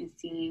Twitter and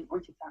seeing, or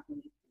TikTok,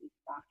 and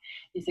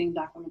seeing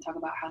Black women talk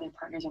about how their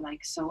partners are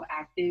like so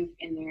active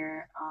in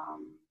their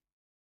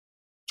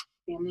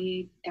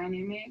family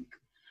dynamic,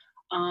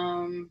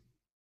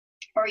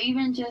 or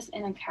even just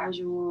in a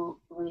casual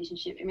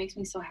relationship, it makes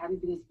me so happy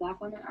because Black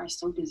women are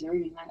so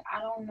deserving. Like, I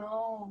don't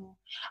know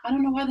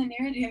why the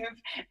narrative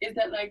is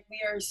that like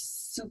we are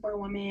super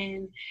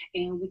women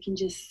and we can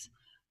just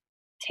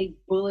take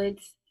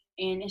bullets,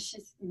 and it's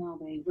just no,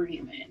 babe, we're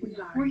human.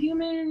 We're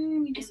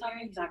human. We just are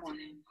Black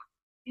women.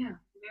 Yeah,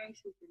 very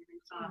sensitive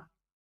and soft.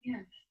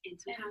 Yeah. And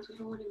sometimes we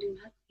don't want to do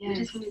nothing. We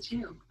just want to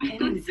chill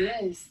and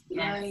exist.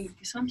 Like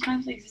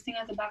sometimes existing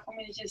as a Black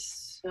woman is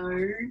just so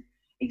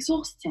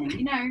exhausting.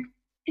 You know,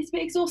 it's a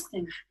bit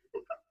exhausting.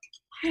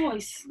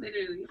 Voice,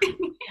 literally.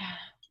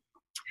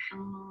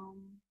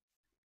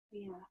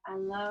 Yeah, I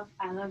love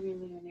your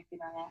little nipple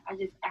on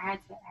that. I had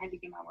to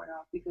get my word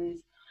off because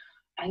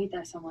I hate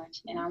that so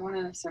much, and I want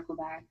to circle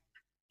back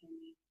in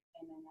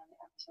another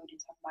episode and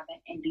talk about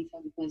that in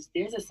detail because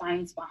there's a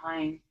science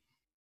behind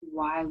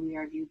why we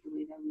are viewed the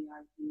way that we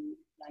are viewed,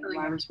 like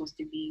why we're supposed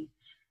to be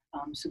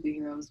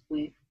superheroes,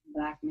 but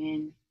Black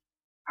men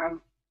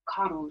are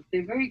coddled.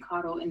 They're very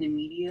coddled in the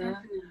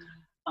media.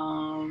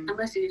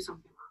 Unless you do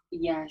something wrong.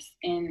 Yes,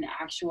 in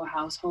actual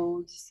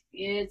households,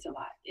 it's a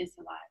lot. That's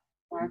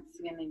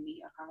going to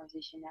be a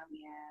conversation that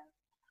we have,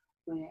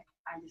 but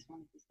I just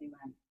wanted to say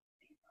what I'm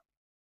saying.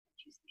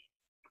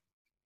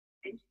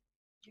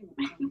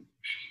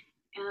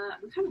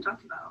 We kind of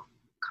talked about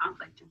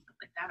conflict and stuff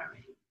like that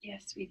already.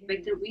 Yes, we did.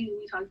 Like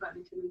we talked about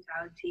victim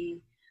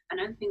mentality.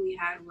 Another thing we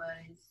had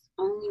was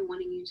only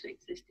wanting you to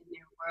exist in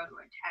their world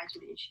or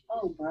attachment issues.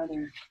 Oh,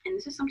 brother. And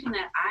this is something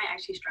that I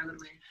actually struggled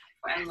with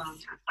for a long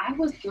time. I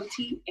was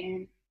guilty,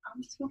 and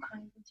I'm still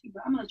kind of guilty,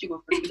 but I'm gonna let you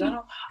go first because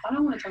I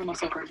don't want to talk about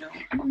myself right now.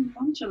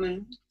 I'm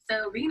chilling.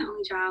 So being an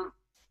only child,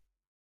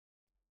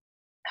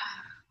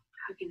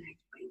 how can I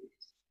explain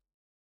this?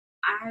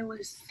 I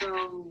was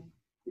so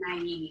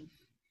naive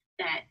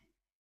that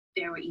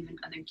there were even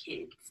other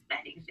kids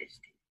that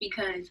existed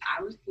because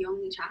I was the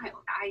only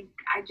child.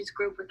 I just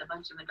grew up with a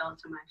bunch of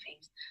adults in my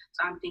face.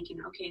 So I'm thinking,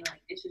 okay,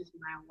 like this is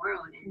my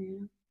world.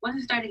 And once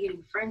I started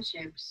getting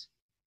friendships,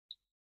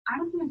 I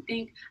don't even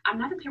think I'm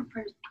not the type of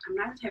person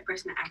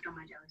to act on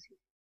my jealousy.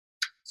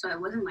 So it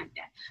wasn't like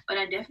that. But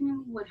I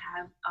definitely would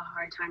have a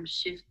hard time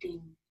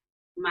shifting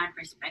my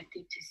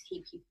perspective to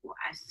see people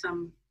as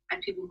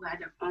people who had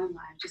their own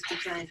lives just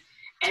because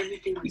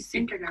everything was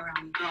centered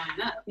around me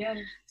growing up. Yeah.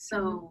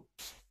 So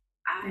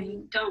I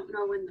don't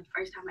know when the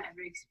first time I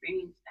ever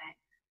experienced that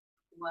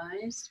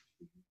was.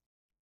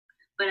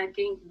 But I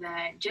think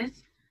that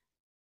just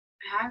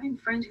having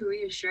friends who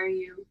reassure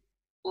you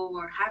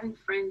or having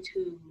friends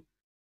who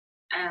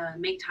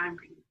make time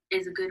for you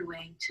is a good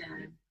way to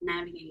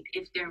navigate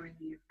if they're really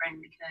your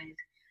friend because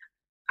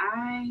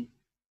I'm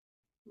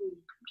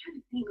trying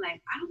to think,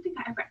 like, I don't think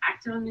I ever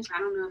acted on this. I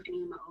don't know if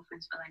any of my old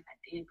friends felt like I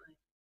did, but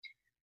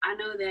I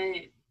know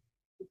that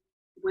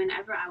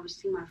whenever I would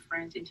see my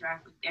friends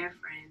interact with their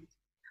friends,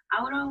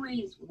 I would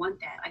always want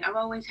that. Like, I've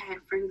always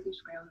had friend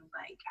groups where I was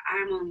like,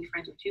 I'm only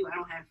friends with you. I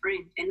don't have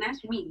friends. And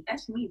that's me.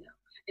 That's me, though.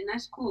 And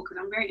that's cool because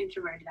I'm very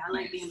introverted. I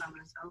like being by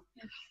myself.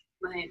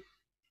 But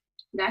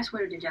that's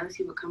where the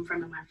jealousy would come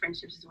from in my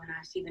friendships is when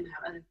I see them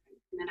have other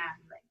friends. And then I'd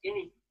be like,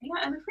 dang, they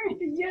got other friends.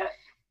 Yeah.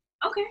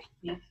 Okay.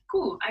 Yeah.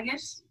 Cool. I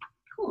guess,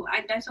 cool.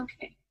 That's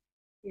okay.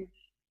 Yeah.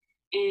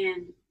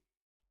 And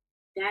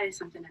that is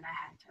something that I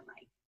had to,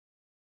 like,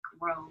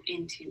 grow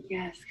into.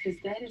 Yes,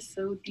 because that is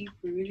so deep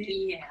rooted.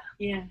 Yeah.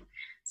 Yeah.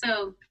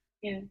 So,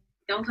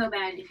 don't feel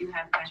bad if you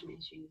have attachment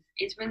issues.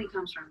 It really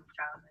comes from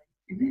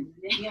childhood.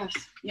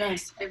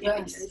 Yes.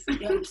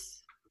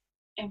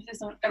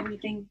 Emphasis on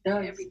everything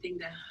does. Everything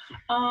does.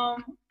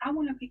 I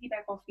want to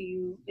piggyback off of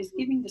you. It's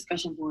giving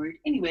discussion board.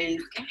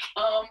 Anyways,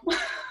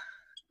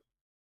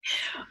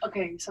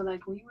 okay, so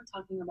like when you were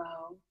talking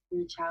about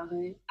your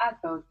childhood, I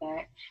felt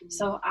that.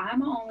 So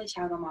I'm an only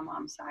child on my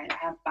mom's side. I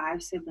have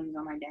 5 siblings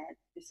on my dad.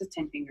 This is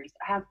 10 fingers.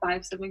 I have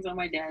 5 siblings on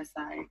my dad's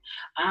side.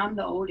 I'm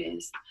the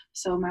oldest.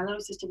 So my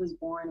little sister was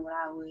born when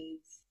I was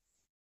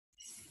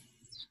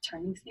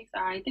turning 6.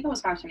 I think I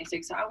was 5,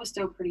 26. So I was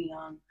still pretty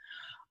young.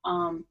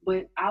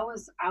 But I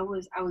was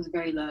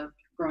very loved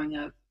growing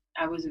up.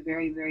 I was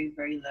very, very,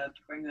 very loved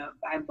growing up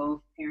by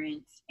both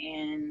parents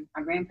and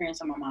my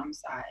grandparents on my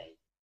mom's side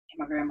and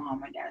my grandma on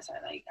my dad's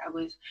side. Like I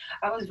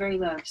was very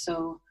loved.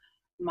 So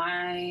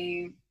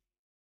my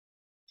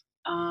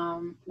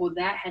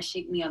that has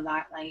shaped me a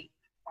lot. Like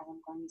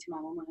I'm going into my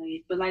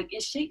womanhood, but like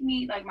it shaped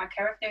me. Like my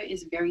character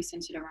is very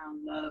centered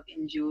around love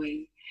and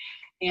joy.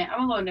 And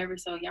I'm a little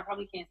nervous, so y'all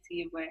probably can't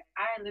see it, but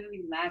I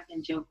literally laugh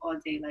and joke all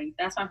day. Like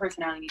that's my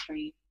personality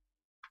trait.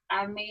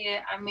 I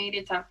made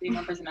it top 3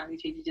 my personality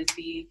trait to just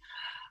be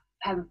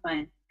having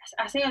fun.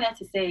 I say all that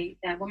to say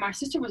that when my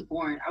sister was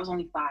born, I was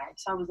only 5.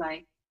 So I was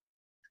like,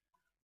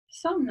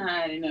 something not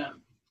adding up.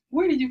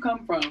 Where did you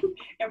come from?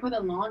 And for the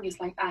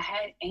longest, like I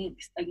had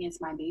angst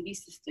against my baby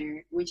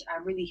sister, which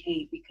I really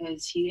hate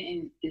because she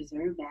didn't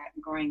deserve that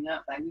growing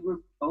up. Like we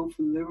were both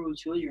literal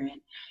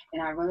children.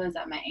 And I realized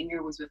that my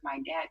anger was with my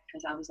dad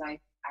because I was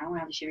like, I don't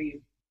have to share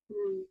you.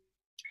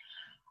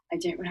 I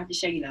didn't have to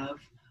share you, love.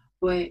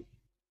 But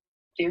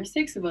there's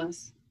 6 of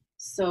us.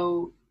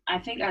 So I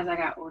think as I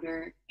got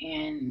older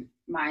and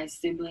my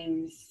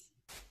siblings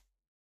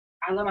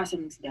I love my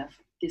siblings to death.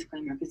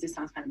 Disclaimer, because this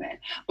sounds kind of bad.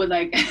 But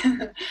like,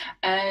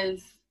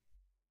 as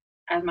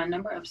my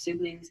number of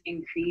siblings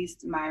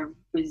increased, my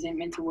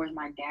resentment towards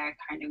my dad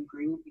kind of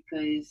grew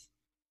because,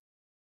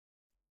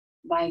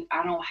 like,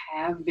 I don't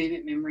have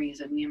vivid memories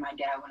of me and my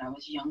dad when I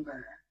was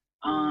younger.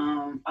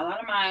 A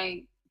lot of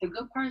the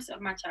good parts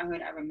of my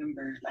childhood I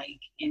remember, like,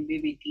 in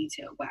vivid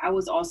detail, but I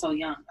was also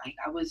young. Like,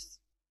 I was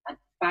at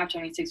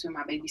 526 when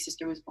my baby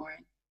sister was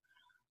born.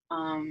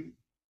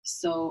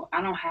 So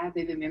I don't have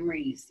vivid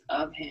memories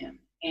of him,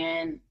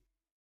 and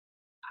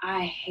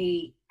I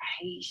hate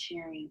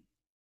sharing.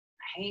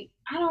 I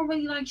don't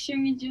really like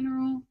sharing in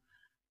general.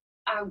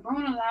 I've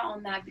grown a lot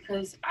on that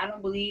because I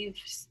don't believe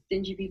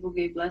stingy people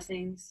get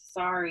blessings.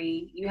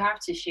 Sorry, you have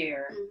to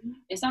share. Mm-hmm.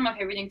 It's not my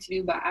favorite thing to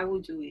do, but I will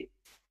do it.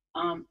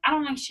 I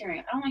don't like sharing.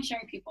 I don't like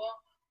sharing people.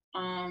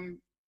 And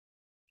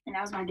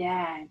that was my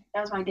dad.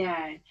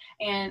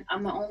 And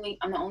I'm the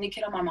only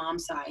kid on my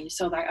mom's side.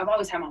 So like I've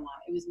always had my mom.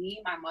 It was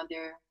me, my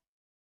mother,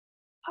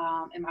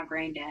 and my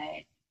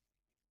granddad,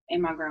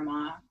 and my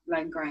grandma.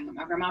 My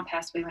grandma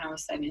passed away when I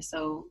was 7.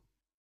 So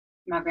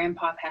my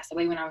grandpa passed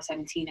away when I was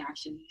 17,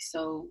 actually.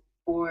 So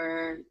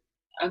for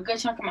a good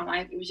chunk of my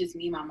life, it was just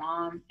me, my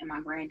mom, and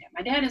my granddad.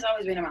 My dad has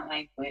always been in my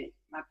life, but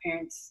my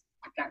parents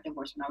got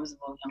divorced when I was a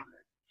little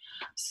younger.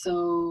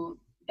 So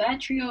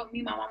that trio of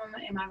me, my mom,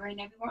 and my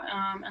granddad, we were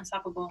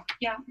unstoppable.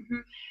 Yeah,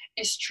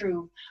 it's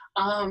true.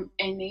 And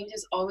they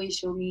just always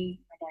show me,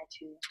 my dad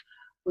too,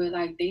 but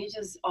like they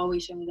just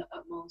always show me the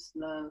utmost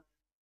love.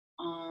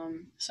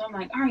 So I'm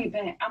like, all right,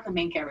 bet I'm the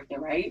main character,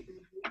 right?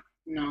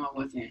 No, I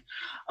wasn't.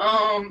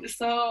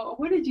 So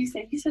what did you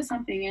say? You said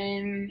something,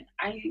 and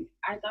I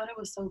thought it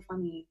was so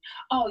funny.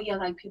 Oh yeah,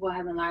 like people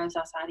having lives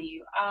outside of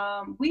you.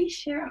 We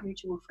share a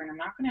mutual friend. I'm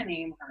not gonna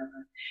name her.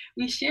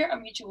 We share a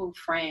mutual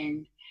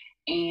friend,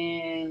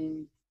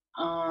 and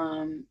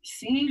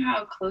seeing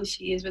how close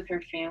she is with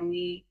her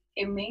family,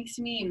 it makes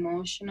me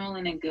emotional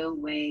in a good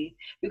way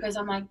because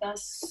I'm like,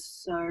 that's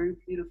so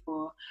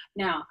beautiful.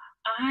 Now,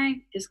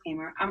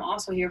 disclaimer, I'm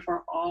also here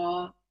for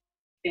all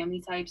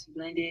family types,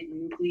 blended,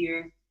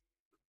 nuclear.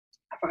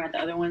 I forgot the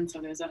other one, so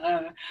those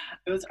are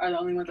the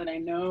only ones that I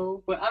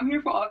know. But I'm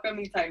here for all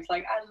family types.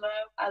 Like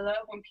I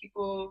love when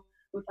people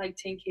with like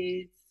 10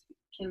 kids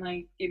can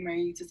like get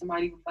married to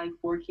somebody with like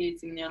 4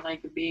 kids, and they're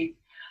like a big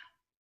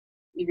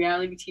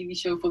reality TV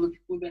show full of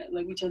people that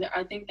love each other.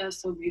 I think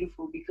that's so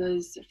beautiful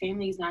because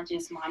family is not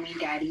just mommy,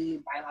 daddy,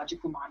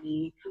 biological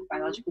mommy,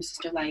 biological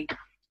sister. Like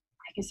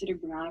I consider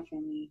Briana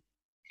family.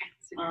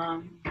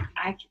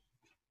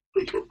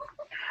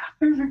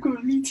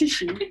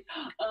 Tissue.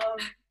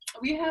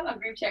 We have a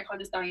group chat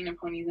called the Stallion and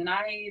Ponies, and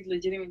I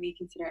legitimately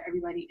consider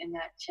everybody in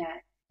that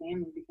chat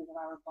family because of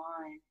our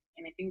bond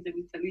and the things that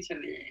we tell each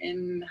other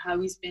and how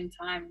we spend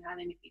time and how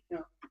they make me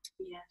feel.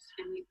 Yes,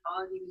 and we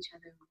all give each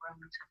other room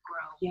to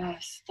grow.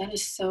 Yes, that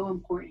is so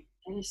important.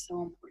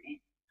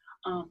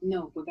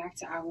 No, but back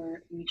to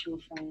our mutual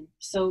friend.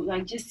 So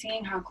like just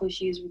seeing how close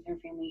she is with her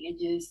family,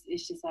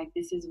 it's just like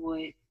this is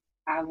what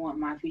I want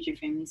my future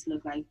family to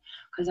look like,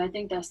 because I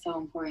think that's so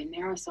important.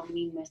 There are so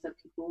many messed up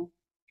people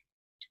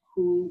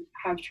who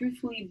have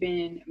truthfully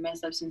been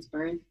messed up since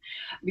birth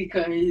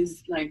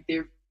because like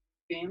their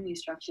family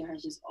structure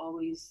has just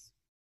always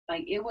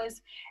like it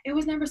was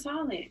never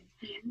solid.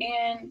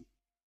 And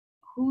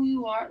who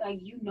you are,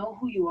 like you know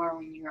who you are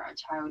when you're a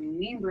child. And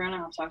me and Brianna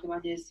have talked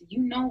about this.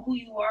 You know who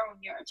you are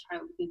when you're a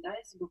child because that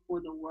is before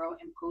the world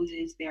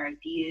imposes their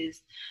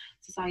ideas.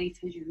 Society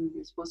tells you who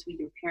you're supposed to be.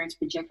 Your parents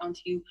project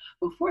onto you.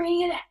 Before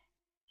any of that,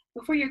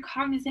 before you're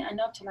cognizant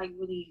enough to like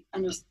really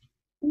understand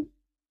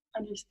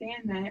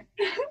that,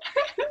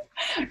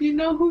 you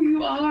know who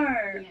you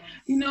are. Yes.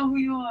 You know who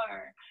you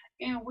are.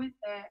 And with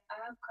that,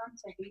 I've come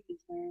to hate the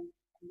term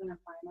I'm gonna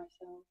find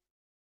myself.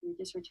 You're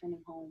just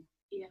returning home.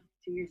 Yeah,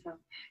 to yourself.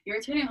 You're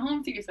returning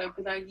home to yourself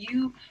because like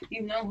you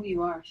know who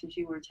you are since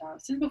you were a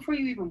child, since before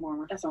you even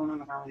born. That's a whole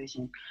other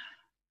conversation.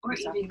 Or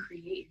even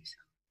create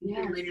yourself. You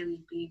can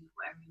literally be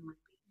whoever you want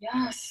to be.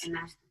 Yes. And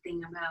that's the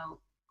thing about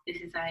the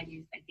society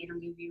is like they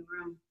don't give you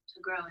room to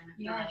grow.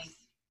 And I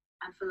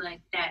feel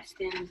like that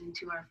stems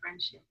into our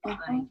friendship.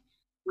 Like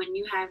when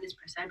you have this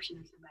perception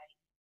of somebody,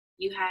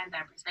 you have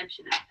that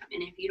perception of them,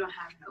 and if you don't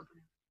have an open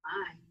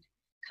mind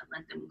to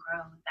let them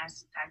grow,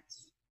 that's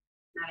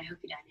not a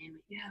healthy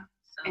dynamic. Yeah.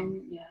 So.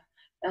 And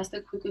that's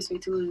the quickest way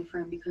to lose a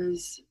friend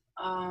because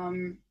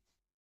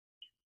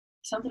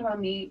something about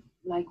me,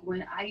 like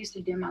when I used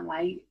to dim my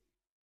light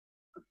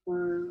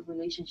for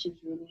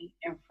relationships really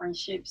and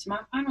friendships,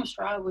 my final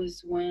straw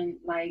was when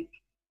like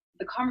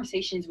the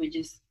conversations would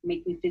just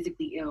make me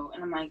physically ill,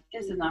 and I'm like,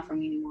 this is not for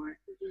me anymore.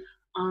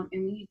 And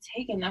when you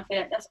take enough of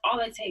that, that's all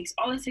it takes.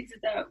 All it takes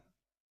is that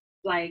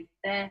like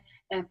that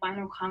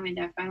final comment,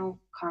 that final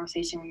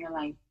conversation when you're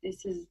like,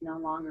 this is no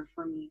longer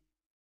for me.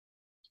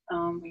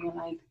 When you're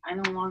like, I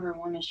no longer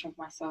want to shrink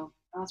myself.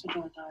 That's what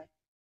I thought.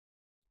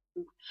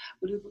 What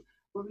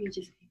were you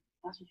just saying?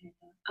 That's what you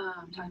thought.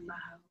 Talking about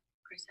how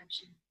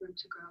perception, room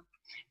to grow.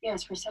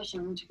 Yes,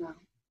 perception, room to grow.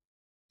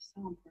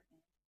 So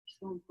important.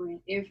 So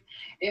important. If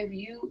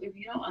you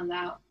don't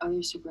allow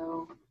others to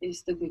grow,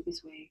 it's the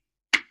biggest way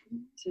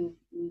to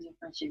lose a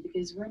friendship,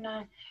 because we're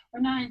not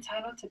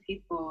entitled to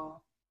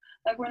people.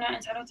 Like, we're not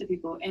entitled to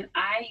people. And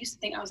I used to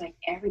think, I was like,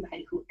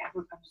 everybody who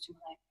ever comes to my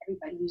life,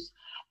 everybody who's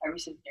ever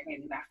said they're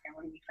gonna be my friend,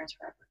 we're gonna be friends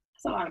forever.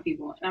 That's a lot of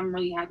people. And I'm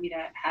really happy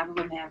that half of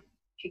them have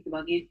kicked the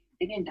bucket.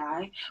 They didn't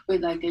die,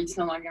 but like, they're just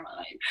no longer in my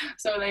life.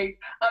 So like,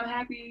 I'm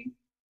happy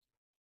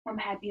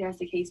that's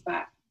the case.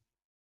 But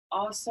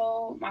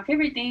also, my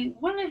favorite thing,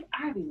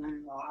 I've been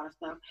learning a lot of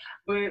stuff,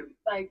 but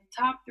like,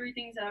 top 3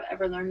 things that I've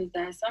ever learned is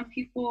that some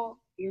people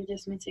you're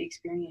just meant to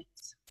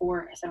experience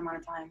for a certain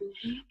amount of time.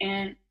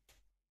 And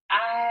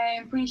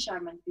I'm pretty sure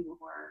I've met people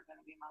who are going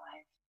to be in my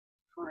life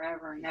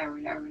forever, never.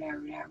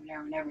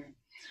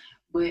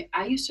 But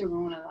I used to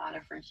ruin a lot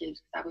of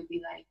friendships because I would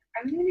be like,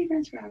 are we going to be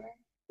friends forever?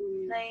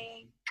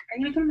 Like, are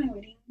you going to come to my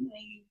wedding?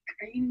 Like,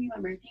 are you going to be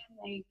my birthday?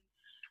 Like,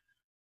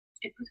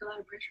 it puts a lot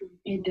of pressure on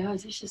people. It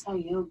does. It's just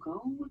like, yo,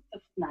 go with the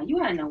flow. Now, you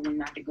gotta know when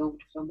not to go with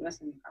the flow, but that's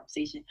in the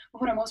conversation. But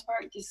for the most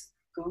part, just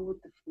go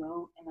with the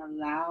flow and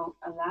allow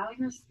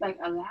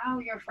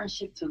your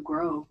friendship to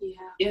grow.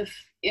 Yeah.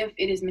 If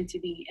it is meant to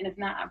be, and if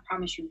not, I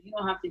promise you, you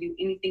don't have to do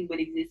anything but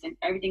exist, and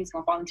everything's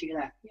gonna fall into your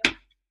lap. Yeah.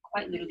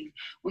 Quite literally.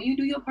 When you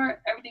do your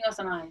part, everything else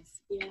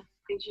aligns. Yeah.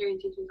 Make sure your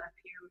intentions are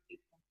pure with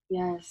people.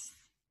 Yes.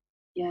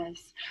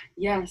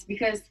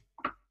 Because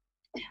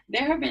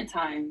there have been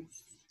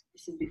times.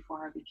 This is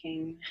before I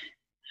became,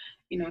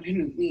 the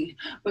new me.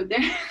 But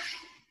there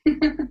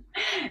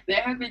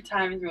have been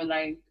times where,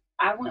 like,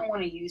 I wouldn't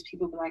want to use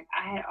people, but like,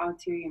 I had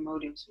ulterior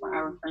motives for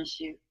our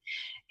friendship.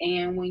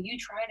 And when you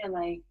try to,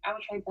 like, I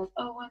would try to be like,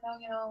 oh, well,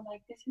 no,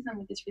 like, this isn't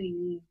what this really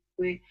means.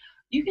 But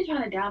you can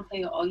try to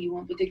downplay it all you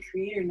want, but the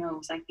creator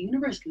knows. Like, the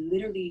universe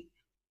literally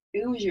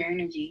feels your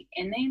energy,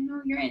 and they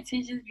know your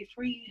intentions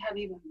before you have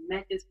even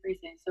met this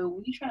person. So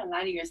when you try to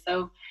lie to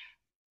yourself,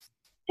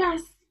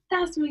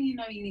 that's when you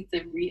know you need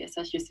to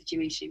reassess your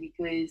situation,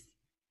 because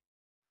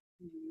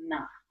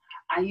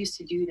I used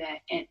to do that,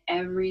 and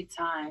every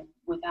time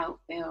without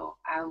fail,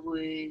 I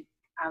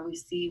would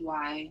see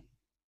why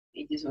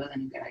it just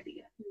wasn't a good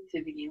idea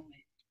to begin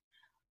with.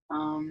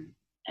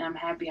 And I'm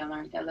happy I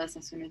learned that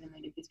lesson sooner than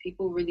later, because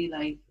people really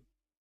like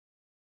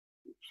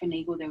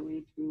finagle their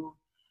way through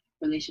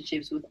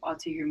relationships with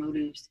ulterior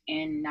motives,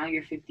 and now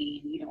you're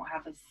 50 and you don't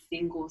have a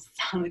single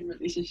solid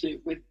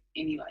relationship with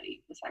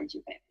anybody besides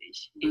your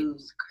catfish.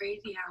 It's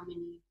crazy how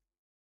many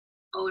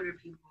older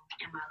people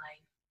in my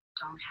life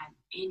don't have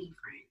any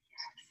friends.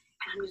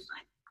 And I'm just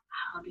like,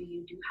 how do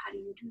you do that?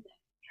 Yes.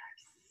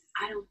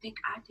 I think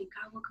I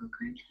would go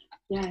crazy.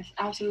 Yes,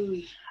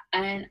 absolutely.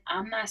 And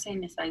I'm not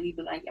saying this lightly,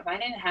 but like, if I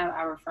didn't have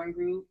our friend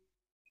group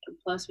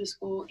plus with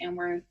school and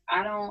work,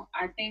 I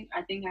think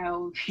I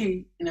would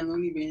be in a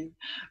loony bin,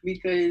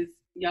 because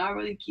y'all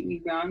really keep me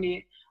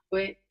grounded.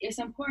 But it's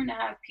important to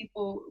have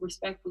people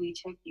respectfully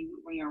check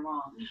you when you're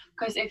wrong.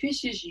 Because if it's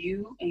just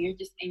you and you're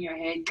just in your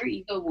head, your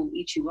ego will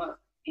eat you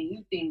up, and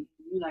you think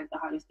you like the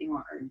hottest thing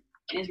on earth.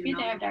 And it's good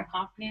to have that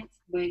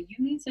confidence, but you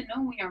need to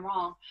know when you're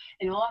wrong.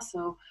 And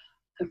also,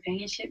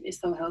 companionship is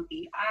so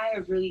healthy. I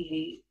really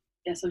hate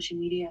that social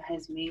media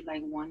has made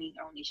like wanting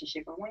a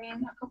relationship or wanting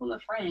a couple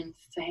of friends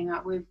to hang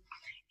out with.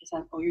 It's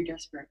like, oh, you're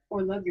desperate,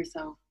 or love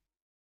yourself.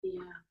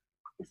 Yeah.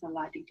 It's a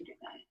lot deeper than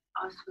that.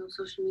 Also,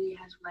 social media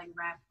has like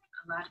wrapped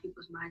a lot of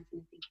people's minds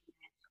into thinking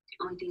that the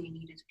only thing they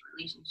need is a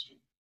relationship.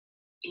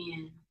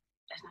 And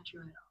that's not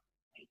true at all.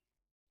 Like,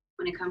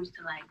 when it comes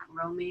to like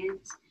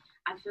romance,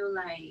 I feel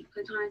like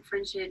platonic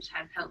friendships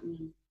have helped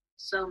me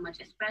so much,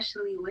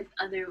 especially with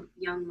other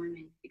young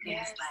women,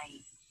 because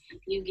like,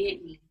 you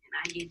get me and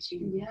I get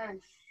you. Yes.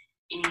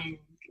 And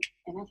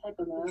that type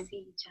of love. We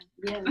see each other.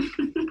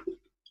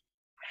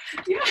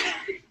 Yes. Yeah.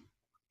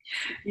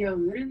 Yo,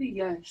 literally,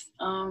 yes.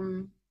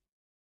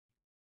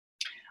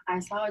 I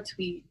saw a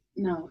tweet.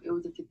 No, it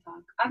was a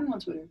TikTok. I've been on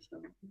Twitter, so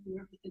I'm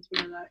referencing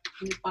Twitter a lot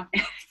in this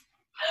podcast.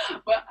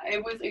 But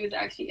it was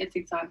actually a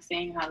TikTok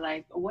saying how,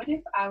 like, what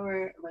if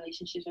our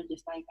relationships are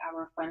just like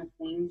our fun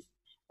flings,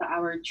 but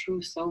our true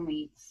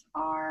soulmates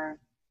are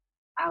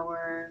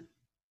our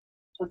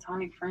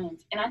platonic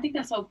friends? And I think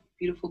that's so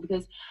beautiful,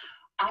 because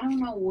I don't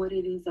know what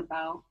it is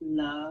about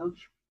love,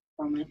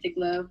 romantic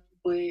love,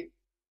 but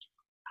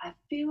I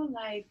feel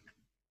like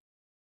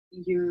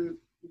your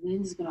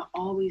lens is gonna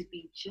always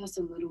be just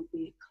a little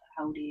bit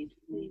clouded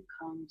when it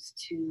comes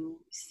to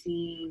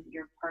seeing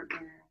your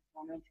partner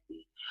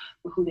romantically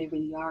for who they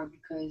really are,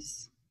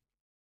 because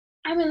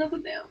I'm in love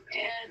with them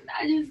and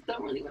I just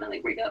don't really want to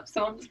like break up.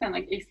 So I'm just kind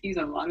of like excuse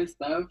a lot of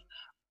stuff.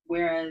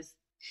 Whereas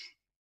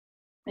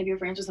if you're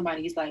friends with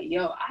somebody, it's like,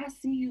 yo, I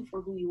see you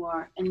for who you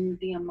are. And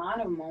the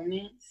amount of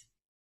moments,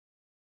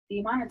 the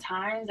amount of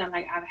times that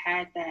like I've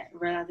had that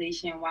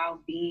realization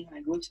while being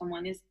like with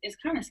someone is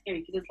kind of scary,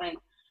 because it's like,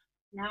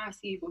 now I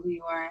see you for who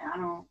you are,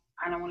 and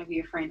I don't want to be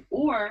a friend.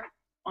 Or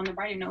on the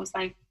brighter note, it's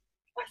like,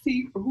 I see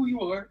you for who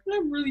you are, and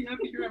I'm really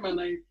happy you're in my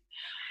life.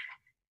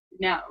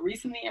 Now,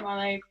 recently in my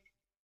life,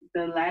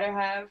 the latter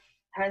half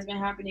has been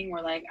happening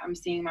where like I'm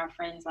seeing my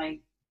friends,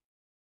 like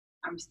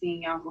I'm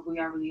seeing y'all for who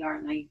y'all really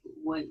are, like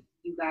what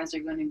you guys are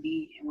gonna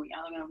be and what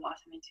y'all are gonna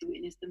blossom into,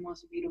 and it's the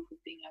most beautiful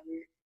thing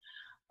ever.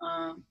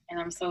 And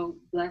I'm so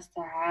blessed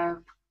to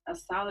have a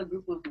solid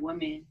group of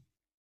women.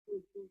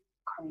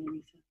 Carmen,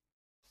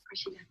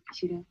 Lisa,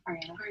 Rashida,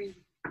 Ariana.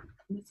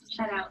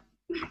 Shout out.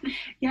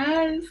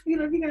 Yes, we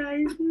love you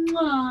guys.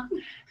 Mwah.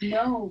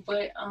 No,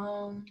 but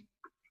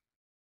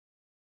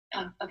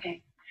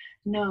okay.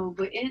 No,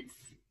 but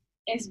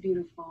it's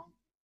beautiful.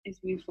 It's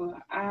beautiful.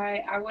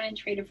 I wouldn't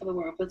trade it for the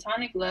world.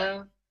 Platonic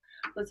love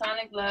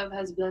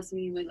has blessed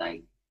me with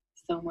like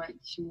so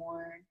much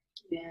more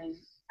than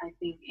I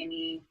think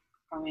any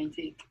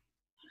romantic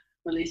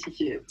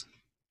relationship.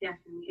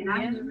 Definitely. And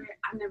I've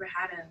never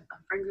had a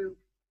friend group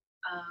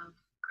of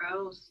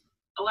girls.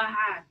 Oh, I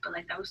have, but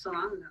like that was so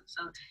long ago.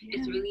 So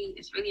it's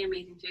really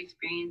amazing to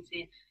experience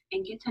it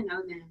and get to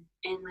know them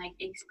and like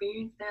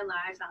experience their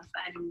lives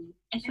outside of me.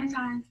 And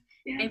sometimes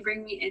they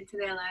bring me into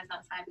their lives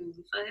outside of me.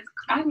 So it's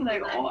cool. I'd be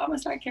like, oh, I'm a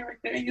side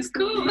character. It's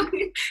cool.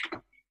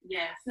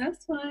 Yes.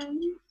 That's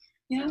fun.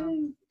 Yeah.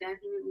 So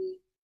definitely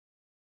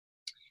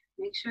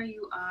make sure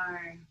you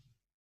are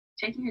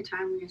taking your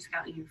time when you're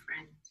scouting your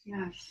friends.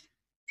 Yes.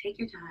 Take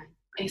your time.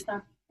 It's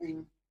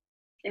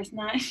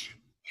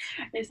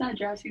not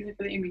draft season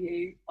for the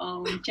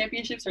NBA.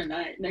 Championships are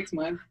not next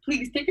month.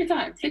 Please take your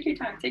time. Take your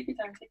time.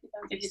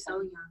 You're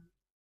so young.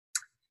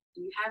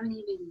 You haven't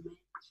even met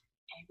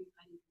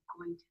everybody you're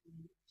going to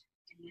meet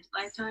in this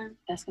lifetime.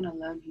 That's gonna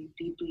love you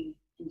deeply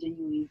and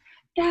genuinely.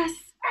 I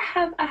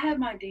have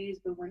my days,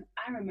 but when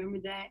I remember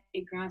that,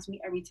 it grounds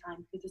me every time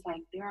because it's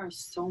like there are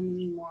so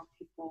many more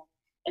people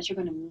that you're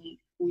gonna meet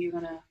who you're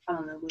gonna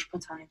fall in love with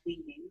platonically,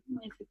 maybe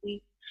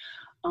romantically,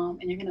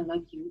 and they're gonna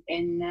love you,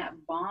 and that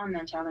bond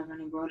that y'all are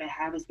gonna grow to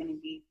have is gonna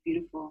be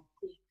beautiful,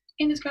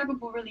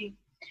 indescribable, really.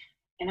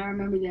 And I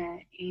remember that,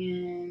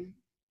 and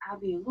I'll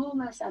be a little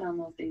less sad on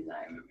those days that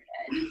I remember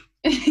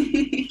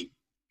that.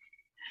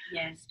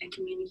 Yes, and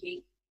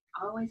communicate.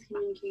 Always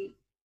communicate.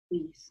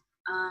 Please.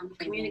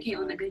 Communicate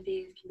on the good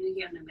days,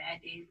 communicate on the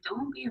bad days.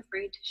 Don't be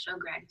afraid to show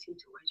gratitude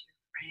towards your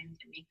friends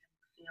and make them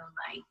feel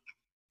like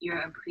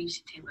you're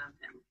appreciative of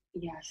them.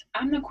 Yes,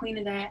 I'm the queen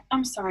of that.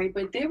 I'm sorry,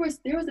 but there was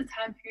a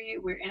time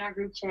period where in our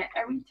group chat,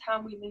 every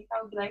time we meet,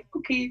 I would be like,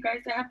 okay, you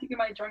guys, I have to give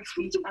my drunk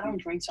speech. I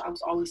don't drink, so I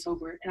was always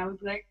sober. And I would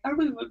be like, I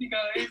really love you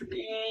guys. And,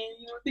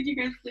 thank you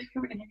guys for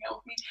coming to hang out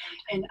with me.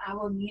 And I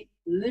will meet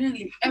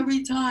literally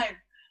every time.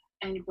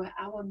 But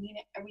I will mean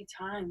it every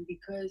time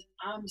because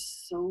I'm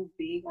so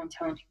big on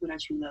telling people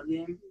that you love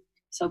them.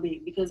 So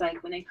big. Because,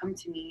 like, when they come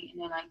to me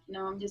and they're like,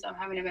 I'm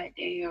having a bad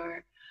day,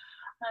 or,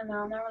 I don't know,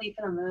 I'm not really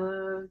feeling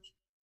loved.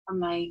 I'm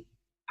like,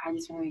 I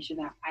just want to make sure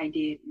that I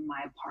did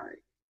my part.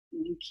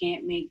 You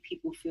can't make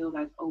people feel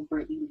like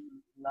overtly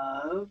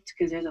loved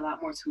because there's a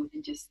lot more to it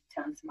than just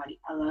telling somebody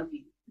I love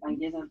you. Like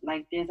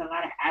there's a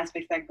lot of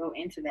aspects that go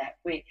into that.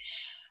 But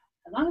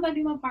as long as I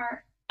do my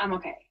part, I'm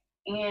okay.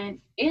 And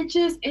it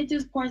just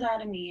pours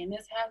out of me, and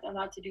this has a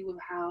lot to do with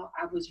how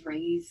I was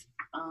raised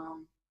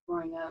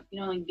growing up.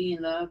 Like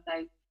being loved.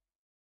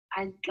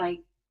 Like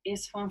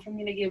it's fun for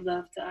me to give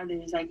love to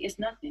others. Like it's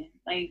nothing.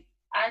 Like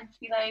I'd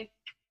be like,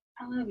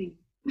 I love you.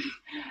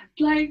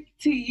 Like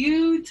to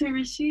you, to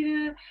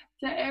Rashida,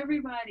 to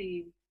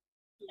everybody.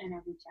 And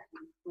every chat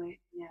with you. But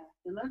yeah,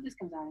 the love just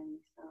comes out of me.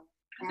 So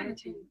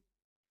gratitude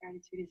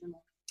is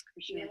enough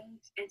for sure.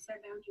 Yes, and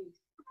set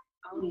boundaries.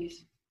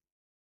 Always.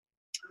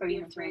 Don't be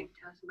afraid to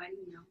tell somebody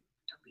no.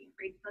 Don't be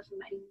afraid to tell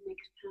somebody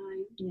next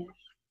time. Yes.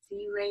 See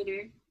you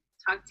later.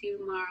 Talk to you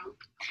tomorrow.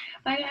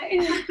 Bye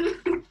guys.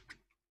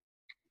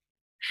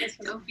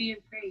 Don't be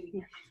afraid.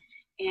 Yes.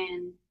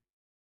 And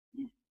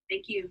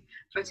thank you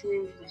for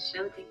tuning into the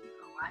show. Thank you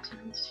for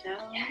watching the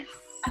show. Yes.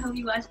 I hope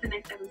you watch the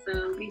next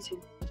episode. Me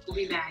too. We'll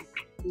be back.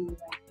 Bye.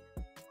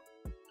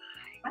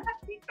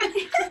 Bye.